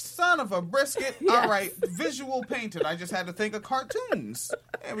 yes. Son of a brisket. Yes. All right. Visual painted. I just had to think of cartoons.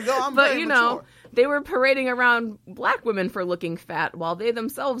 There we go. I'm very mature. They were parading around black women for looking fat while they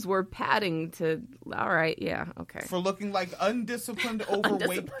themselves were padding to... All right, yeah, okay. For looking like undisciplined,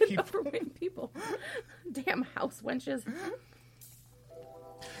 overweight people. Damn house wenches.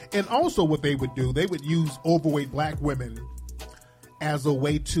 And also what they would do, they would use overweight black women as a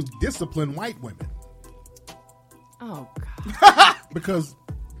way to discipline white women. Oh, God. Because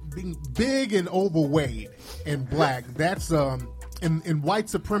being big and overweight and black, that's in white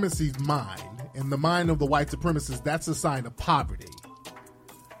supremacy's mind, in the mind of the white supremacists, that's a sign of poverty.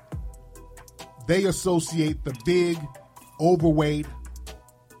 They associate the big, overweight,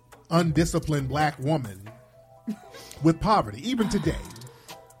 undisciplined black woman with poverty, even today.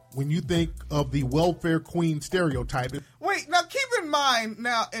 When you think of the welfare queen stereotype. Wait, now keep in mind,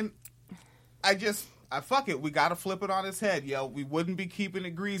 and fuck it, we gotta flip it on its head, yo. We wouldn't be keeping it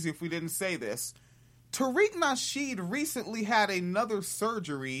greasy if we didn't say this. Tariq Nasheed recently had another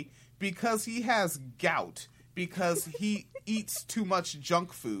surgery because he has gout, because he eats too much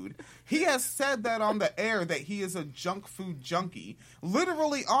junk food. He has said that on the air that he is a junk food junkie.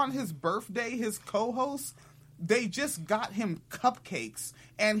 Literally on his birthday, his co-host... They just got him cupcakes,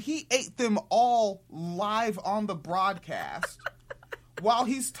 and he ate them all live on the broadcast while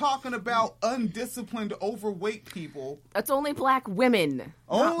he's talking about undisciplined, overweight people. That's only black women.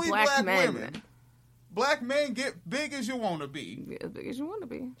 Only black men. Women. Black men get big as you want to be. Get as big as you want to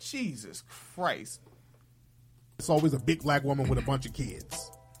be. Jesus Christ. It's always a big black woman with a bunch of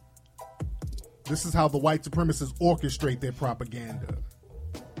kids. This is how the white supremacists orchestrate their propaganda.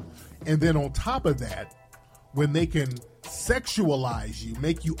 And then on top of that, when they can sexualize you,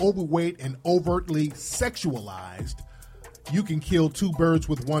 make you overweight and overtly sexualized, you can kill two birds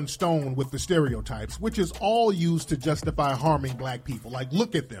with one stone with the stereotypes, which is all used to justify harming black people. Like,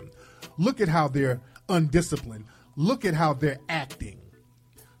 look at them. Look at how they're undisciplined. Look at how they're acting.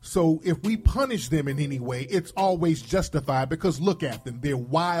 So if we punish them in any way, it's always justified because look at them. They're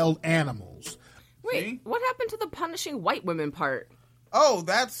wild animals. Wait, See? What happened to the punishing white women part? Oh,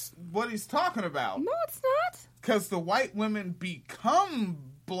 that's what he's talking about. No, it's not. Because the white women become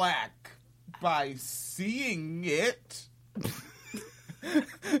black by seeing it.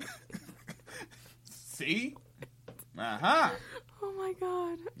 See? Uh-huh. Oh, my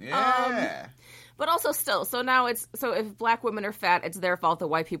God. Yeah. But also still, so now it's, so if black women are fat, it's their fault that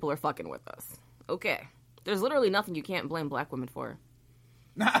white people are fucking with us. Okay. There's literally nothing you can't blame black women for.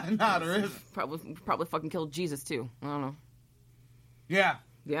 Nah, there is. Probably fucking killed Jesus, too. I don't know. Yeah.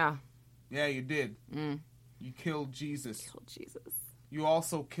 Yeah. Yeah, you did. You killed Jesus. Jesus. You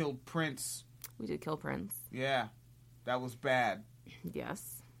also killed Prince. We did kill Prince. Yeah. That was bad.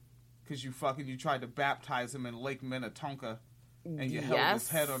 Yes. Because you tried to baptize him in Lake Minnetonka, and you held his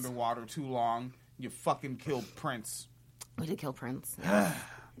head underwater too long. You fucking killed Prince. We did kill Prince. Yes.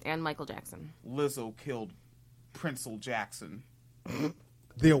 And Michael Jackson. Lizzo killed Princel Jackson.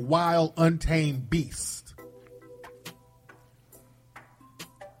 They're wild, untamed beasts.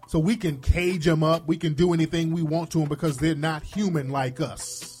 so we can cage them up. We can do anything we want to them because they're not human like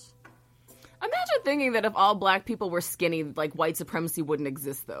us. Imagine thinking that if all black people were skinny, like, white supremacy wouldn't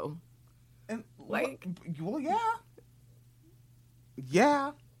exist, though. And like, well, yeah.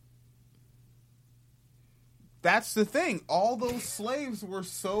 Yeah. That's the thing. All those slaves were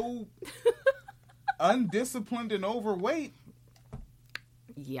so undisciplined and overweight.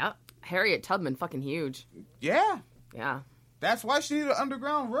 Yep. Harriet Tubman, fucking huge. Yeah. Yeah. That's why she needed an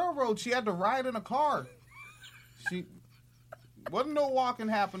underground railroad. She had to ride in a car. She wasn't no walking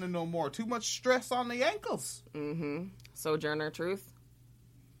happening no more. Too much stress on the ankles. Mm-hmm. Sojourner Truth.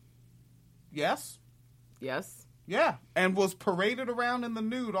 Yes. Yes. Yeah. And was paraded around in the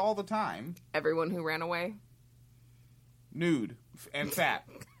nude all the time. Everyone who ran away. Nude and fat.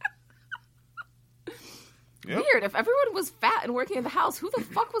 Yep. Weird. If everyone was fat and working in the house, who the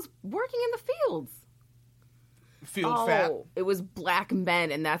fuck was working in the fields? Fat. It was black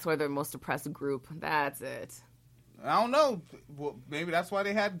men, and that's why they're the most oppressed group. That's it. I don't know. Well, maybe that's why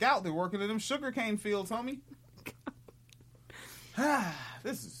they had gout. They're working in them sugarcane fields, homie.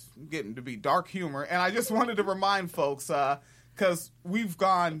 This is getting to be dark humor, and I just wanted to remind folks, because we've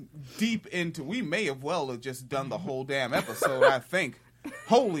gone deep into, we may have just done the whole damn episode, I think.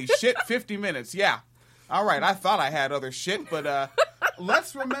 Holy shit, 50 minutes, yeah. All right, I thought I had other shit, but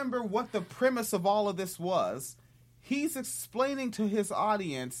let's remember what the premise of all of this was. He's explaining to his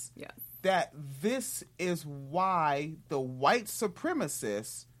audience that this is why the white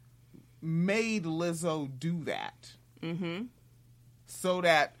supremacists made Lizzo do that. Mm-hmm. So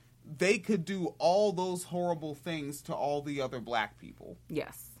that they could do all those horrible things to all the other black people.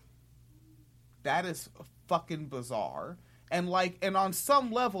 Yes. That is fucking bizarre. And on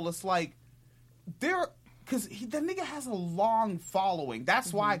some level, it's like, because the nigga has a long following.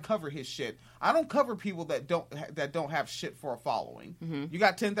 That's why I cover his shit. I don't cover people that don't have shit for a following. Mm-hmm. You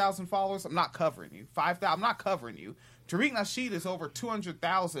got 10,000 followers, I'm not covering you. 5,000, I'm not covering you. Tariq Nasheed is over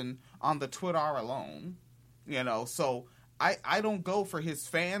 200,000 on the Twitter alone. So I don't go for his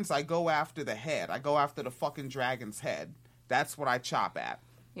fans. I go after the head. I go after the fucking dragon's head. That's what I chop at.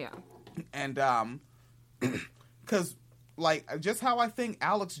 Yeah. And because just how I think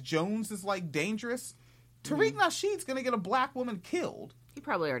Alex Jones is dangerous. Tariq Nasheed's gonna get a black woman killed. He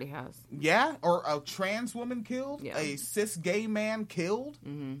probably already has. Yeah, or a trans woman killed. Yeah. A cis gay man killed.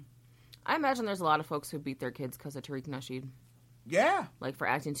 Mm-hmm. I imagine there's a lot of folks who beat their kids because of Tariq Nasheed. Yeah. For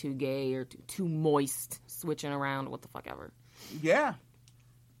acting too gay or too moist, switching around, what the fuck ever. Yeah.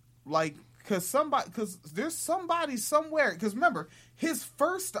 Because there's somebody somewhere. Because remember, his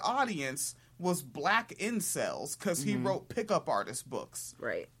first audience was black incels because he wrote pickup artist books.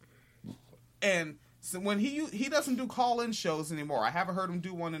 Right. And so when he doesn't do call-in shows anymore. I haven't heard him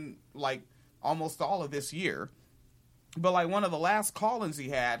do one in almost all of this year. But one of the last call-ins he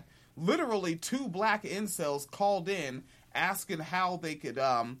had, literally 2 black incels called in asking how they could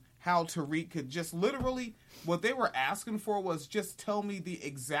how Tariq could just literally, what they were asking for was just tell me the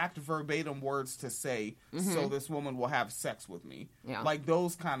exact verbatim words to say so this woman will have sex with me. Yeah.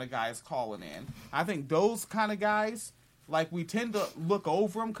 Those kind of guys calling in. I think those kind of guys, we tend to look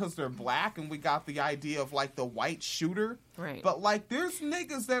over them because they're black and we got the idea of the white shooter. Right. But there's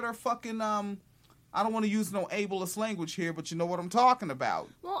niggas that are fucking, I don't want to use no ableist language here, but you know what I'm talking about.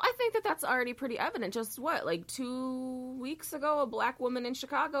 Well, I think that's already pretty evident. Just 2 weeks ago, a black woman in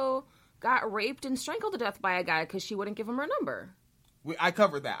Chicago got raped and strangled to death by a guy because she wouldn't give him her number. I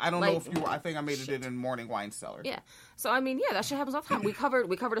covered that. I don't know if you were. I think I made it in Morning Wine Cellar. Yeah. So, that shit happens all the time. We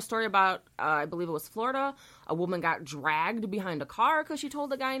covered a story about, I believe it was Florida. A woman got dragged behind a car because she told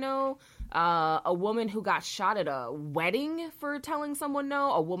the guy no. A woman who got shot at a wedding for telling someone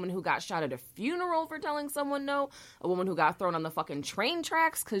no. A woman who got shot at a funeral for telling someone no. A woman who got thrown on the fucking train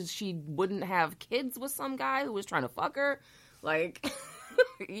tracks because she wouldn't have kids with some guy who was trying to fuck her.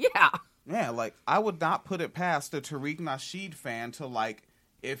 Yeah. Yeah, I would not put it past a Tariq Nasheed fan to,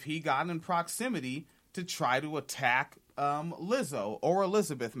 if he got in proximity, to try to attack Lizzo or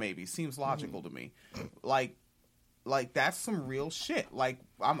Elizabeth, maybe. Seems logical to me. That's some real shit.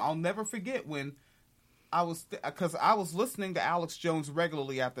 I'll never forget when because I was listening to Alex Jones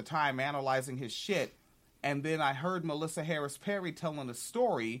regularly at the time, analyzing his shit, and then I heard Melissa Harris Perry telling a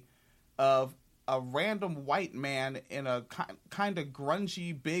story of a random white man in a kind of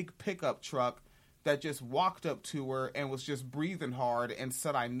grungy big pickup truck that just walked up to her and was just breathing hard and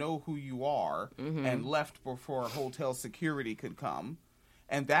said, "I know who you are," and left before hotel security could come.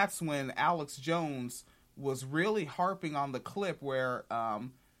 And that's when Alex Jones was really harping on the clip where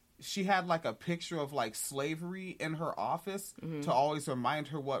she had a picture of slavery in her office to always remind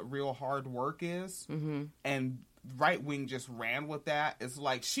her what real hard work is. And right wing just ran with that. It's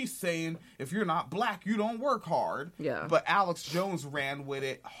like she's saying if you're not black, you don't work hard. Yeah. But Alex Jones ran with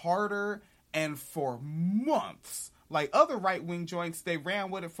it harder and for months. Like other right wing joints, they ran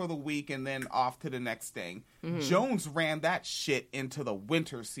with it for the week and then off to the next thing. Mm-hmm. Jones ran that shit into the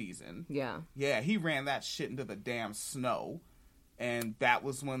winter season. Yeah. Yeah, he ran that shit into the damn snow. And that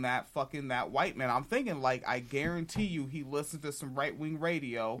was when that white man, I'm thinking, like, I guarantee you he listened to some right-wing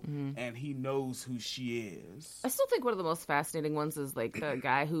radio and he knows who she is. I still think one of the most fascinating ones is, like, the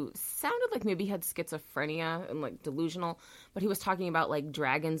guy who sounded like maybe he had schizophrenia and, like, delusional, but he was talking about, like,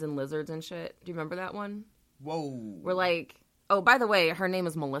 dragons and lizards and shit. Do you remember that one? Whoa. We're like, oh, by the way, her name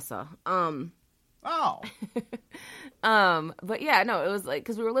is Melissa. Oh. But yeah, no, it was, like,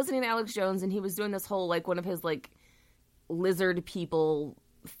 because we were listening to Alex Jones and he was doing this whole, like, one of his, like, lizard people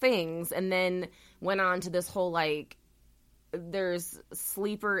things, and then went on to this whole, like, there's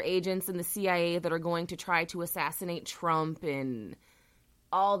sleeper agents in the CIA that are going to try to assassinate Trump and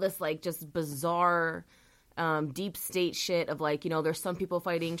all this, like, just bizarre deep state shit of, like, you know, there's some people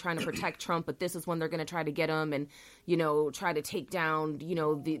fighting trying to protect Trump, but this is when they're going to try to get him and, you know, try to take down, you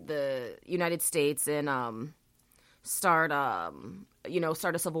know, the United States and start a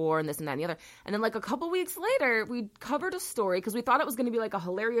civil war and this and that and the other. And then, like, a couple weeks later, we covered a story because we thought it was going to be, like, a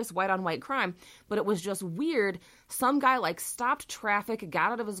hilarious white-on-white crime, but it was just weird. Some guy, like, stopped traffic,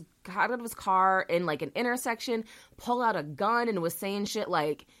 got out of his car in, like, an intersection, pulled out a gun and was saying shit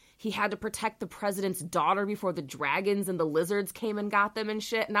like he had to protect the president's daughter before the dragons and the lizards came and got them and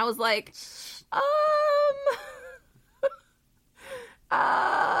shit. And I was like,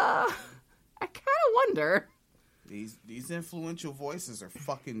 I kind of wonder. These influential voices are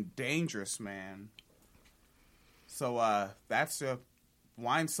fucking dangerous, man. So that's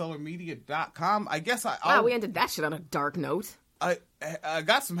winecellarmedia.com. I guess Wow, we ended that shit on a dark note. I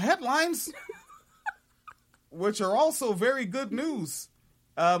got some headlines, which are also very good news.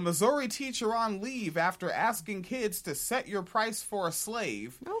 Missouri teacher on leave after asking kids to set your price for a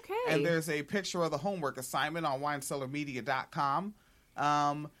slave. Okay. And there's a picture of the homework assignment on winecellarmedia.com.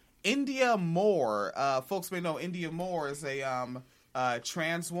 India Moore, folks may know India Moore is a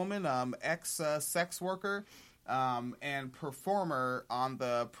trans woman, ex-sex worker, and performer on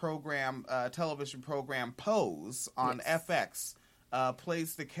the program, television program Pose on FX.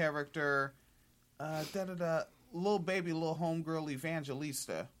 Plays the character, little baby, little homegirl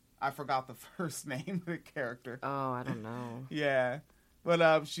Evangelista. I forgot the first name of the character. Oh, I don't know. Yeah,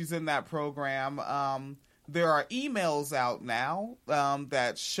 but she's in that program. There are emails out now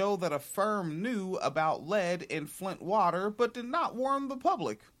that show that a firm knew about lead in Flint water but did not warn the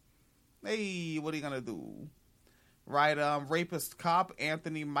public. Hey, what are you going to do? Right, rapist cop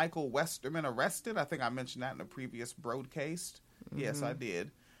Anthony Michael Westerman arrested. I think I mentioned that in a previous broadcast. Mm-hmm. Yes, I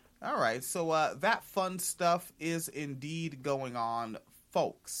did. All right, so that fun stuff is indeed going on,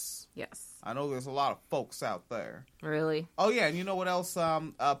 folks. Yes. I know there's a lot of folks out there. Really? Oh, yeah, and you know what else?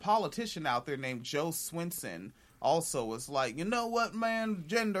 A politician out there named Joe Swinson also was like, you know what, man?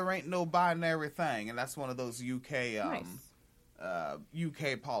 Gender ain't no binary thing. And that's one of those UK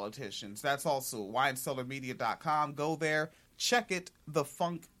politicians. That's also winecellarmedia.com. Go there. Check it the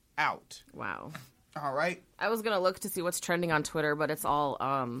funk out. Wow. All right. I was going to look to see what's trending on Twitter, but it's all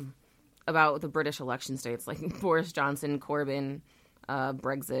about the British election states, like Boris Johnson, Corbyn,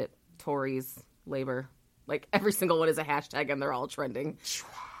 Brexit, Tories, Labour. Like, every single one is a hashtag, and they're all trending.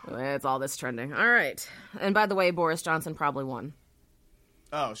 It's all this trending. All right. And by the way, Boris Johnson probably won.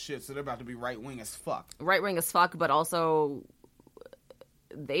 Oh, shit. So they're about to be right-wing as fuck. Right-wing as fuck, but also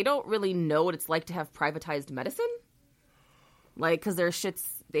they don't really know what it's like to have privatized medicine. Like, because there's shits...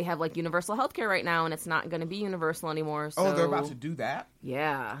 They have, like, universal health care right now, and it's not going to be universal anymore. So... Oh, they're about to do that?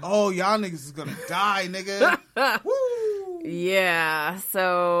 Yeah. Oh, y'all niggas is going to die, nigga. Woo! Yeah,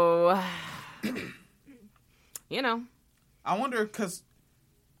 so... you know. I wonder, because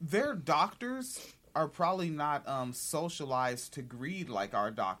their doctors are probably not socialized to greed like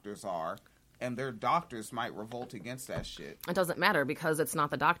our doctors are, and their doctors might revolt against that shit. It doesn't matter, because it's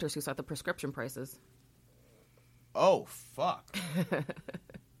not the doctors who set the prescription prices. Oh, fuck.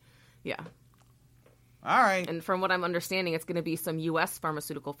 Yeah. All right. And from what I'm understanding, it's going to be some U.S.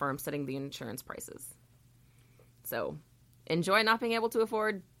 pharmaceutical firm setting the insurance prices. So, enjoy not being able to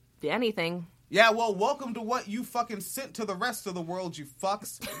afford anything. Yeah, well, welcome to what you fucking sent to the rest of the world, you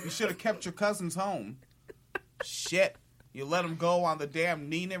fucks. You should have kept your cousins home. Shit. You let them go on the damn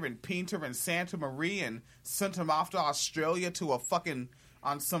Nina and Pinter and Santa Maria and sent them off to Australia to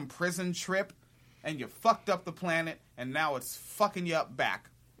on some prison trip. And you fucked up the planet, and now it's fucking you up back.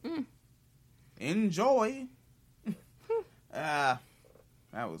 Enjoy. That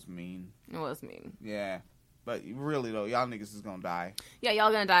was mean. It was mean. Yeah. But really, though, y'all niggas is gonna die. Yeah,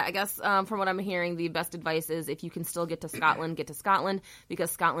 y'all gonna die. I guess from what I'm hearing, the best advice is if you can still get to Scotland, get to Scotland,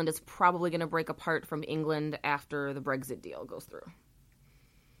 because Scotland is probably gonna break apart from England after the Brexit deal goes through.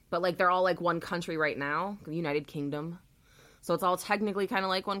 But, like, they're all, like, one country right now, the United Kingdom. So it's all technically kind of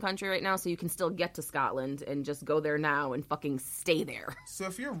like one country right now, so you can still get to Scotland and just go there now and fucking stay there. So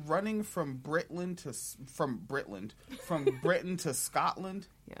if you're running from Britain to Scotland,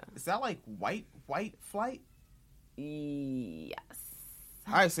 is that like white flight? Yes.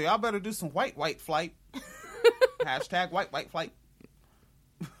 All right, so y'all better do some white flight. Hashtag white flight.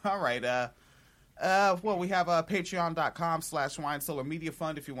 All right, well, we have patreon.com/Wine Media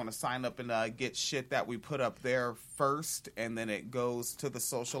Fund if you want to sign up and get shit that we put up there first, and then it goes to the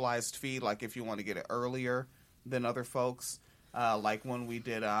socialized feed, like if you want to get it earlier than other folks. Like when we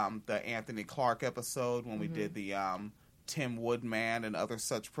did the Anthony Clark episode, when we did the Tim Woodman and other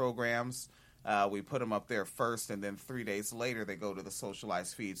such programs. We put them up there first, and then 3 days later, they go to the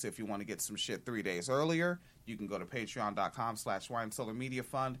socialized feed. So if you want to get some shit 3 days earlier, you can go to patreon.com/Wine Media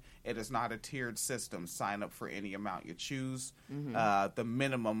Fund. It is not a tiered system. Sign up for any amount you choose. The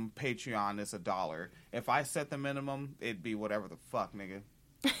minimum Patreon is $1. If I set the minimum, it'd be whatever the fuck, nigga.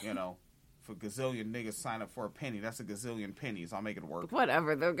 You know, if a gazillion niggas sign up for a penny, that's a gazillion pennies. I'll make it work.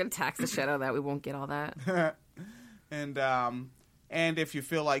 Whatever. They're going to tax the shit out of that. We won't get all that. And if you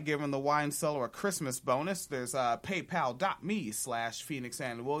feel like giving the wine seller a Christmas bonus, there's paypal.me/Phoenix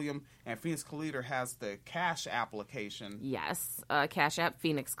and William. And Phoenix Kalita has the Cash application. Yes. Cash App,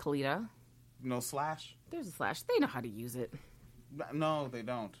 Phoenix Kalita. No slash? There's a slash. They know how to use it. No, they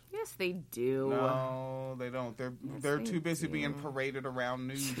don't. Yes, they do. No, they don't. They're too busy being paraded around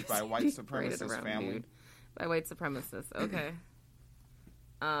nude by white supremacist family. Nude by white supremacists. Okay.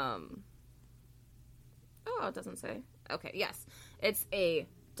 Oh, it doesn't say. Okay, yes. It's a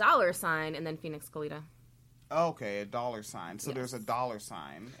 $sign and then Phoenix Kalita. Okay, a $sign. So yes. There's a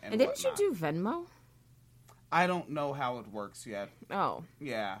 $sign. And didn't you do Venmo? I don't know how it works yet. Oh.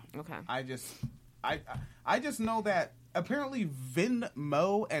 Yeah. Okay. I just know that apparently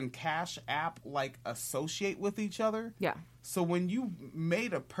Venmo and Cash App like associate with each other. Yeah. So when you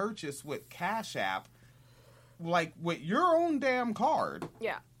made a purchase with Cash App, like with your own damn card.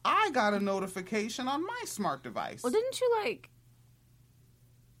 Yeah. I got a notification on my smart device. Well, didn't you,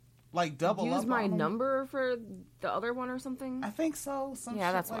 like double use up my on number for the other one or something? I think so. Some shit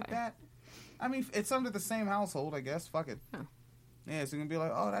that's like why. that. I mean, it's under the same household, I guess. Fuck it. Huh. Yeah, so you're going to be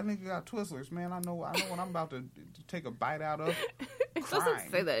like, oh, that nigga got Twizzlers, man. I know what I'm about to take a bite out of. It doesn't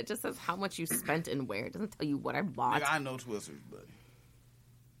say that. It just says how much you spent and where. It doesn't tell you what I bought. Nigga, I know Twizzlers, buddy.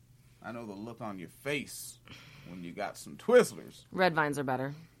 I know the look on your face when you got some Twizzlers. Red Vines are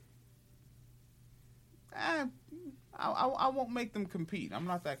better. I won't make them compete. I'm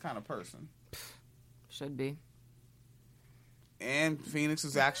not that kind of person. Should be. And Phoenix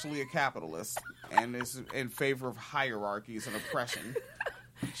is actually a capitalist and is in favor of hierarchies and oppression.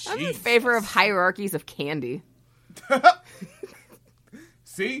 I'm in favor of hierarchies of candy.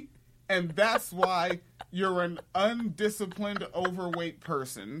 See? And that's why you're an undisciplined, overweight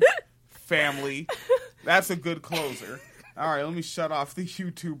person. Family. That's a good closer. All right, let me shut off the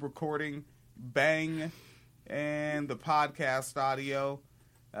YouTube recording. Bang. And the podcast audio.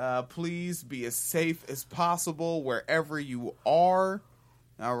 Please be as safe as possible wherever you are.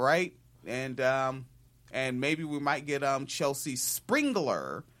 All right? And maybe we might get Chelsea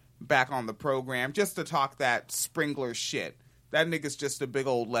Springler back on the program just to talk that Springler shit. That nigga's just a big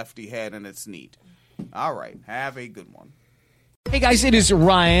old lefty head, and it's neat. All right. Have a good one. Hey, guys, it is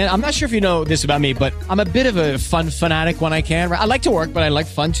Ryan. I'm not sure if you know this about me, but I'm a bit of a fun fanatic when I can. I like to work, but I like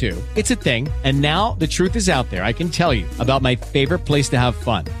fun, too. It's a thing. And now the truth is out there. I can tell you about my favorite place to have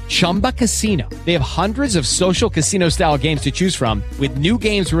fun. Chumba Casino. They have hundreds of social casino-style games to choose from with new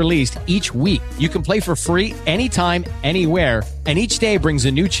games released each week. You can play for free anytime, anywhere. And each day brings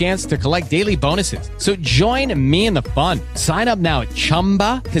a new chance to collect daily bonuses. So join me in the fun. Sign up now at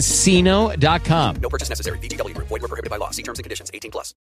ChumbaCasino.com. No purchase necessary. VGW Group. Void where prohibited by law. See terms and conditions. 18+.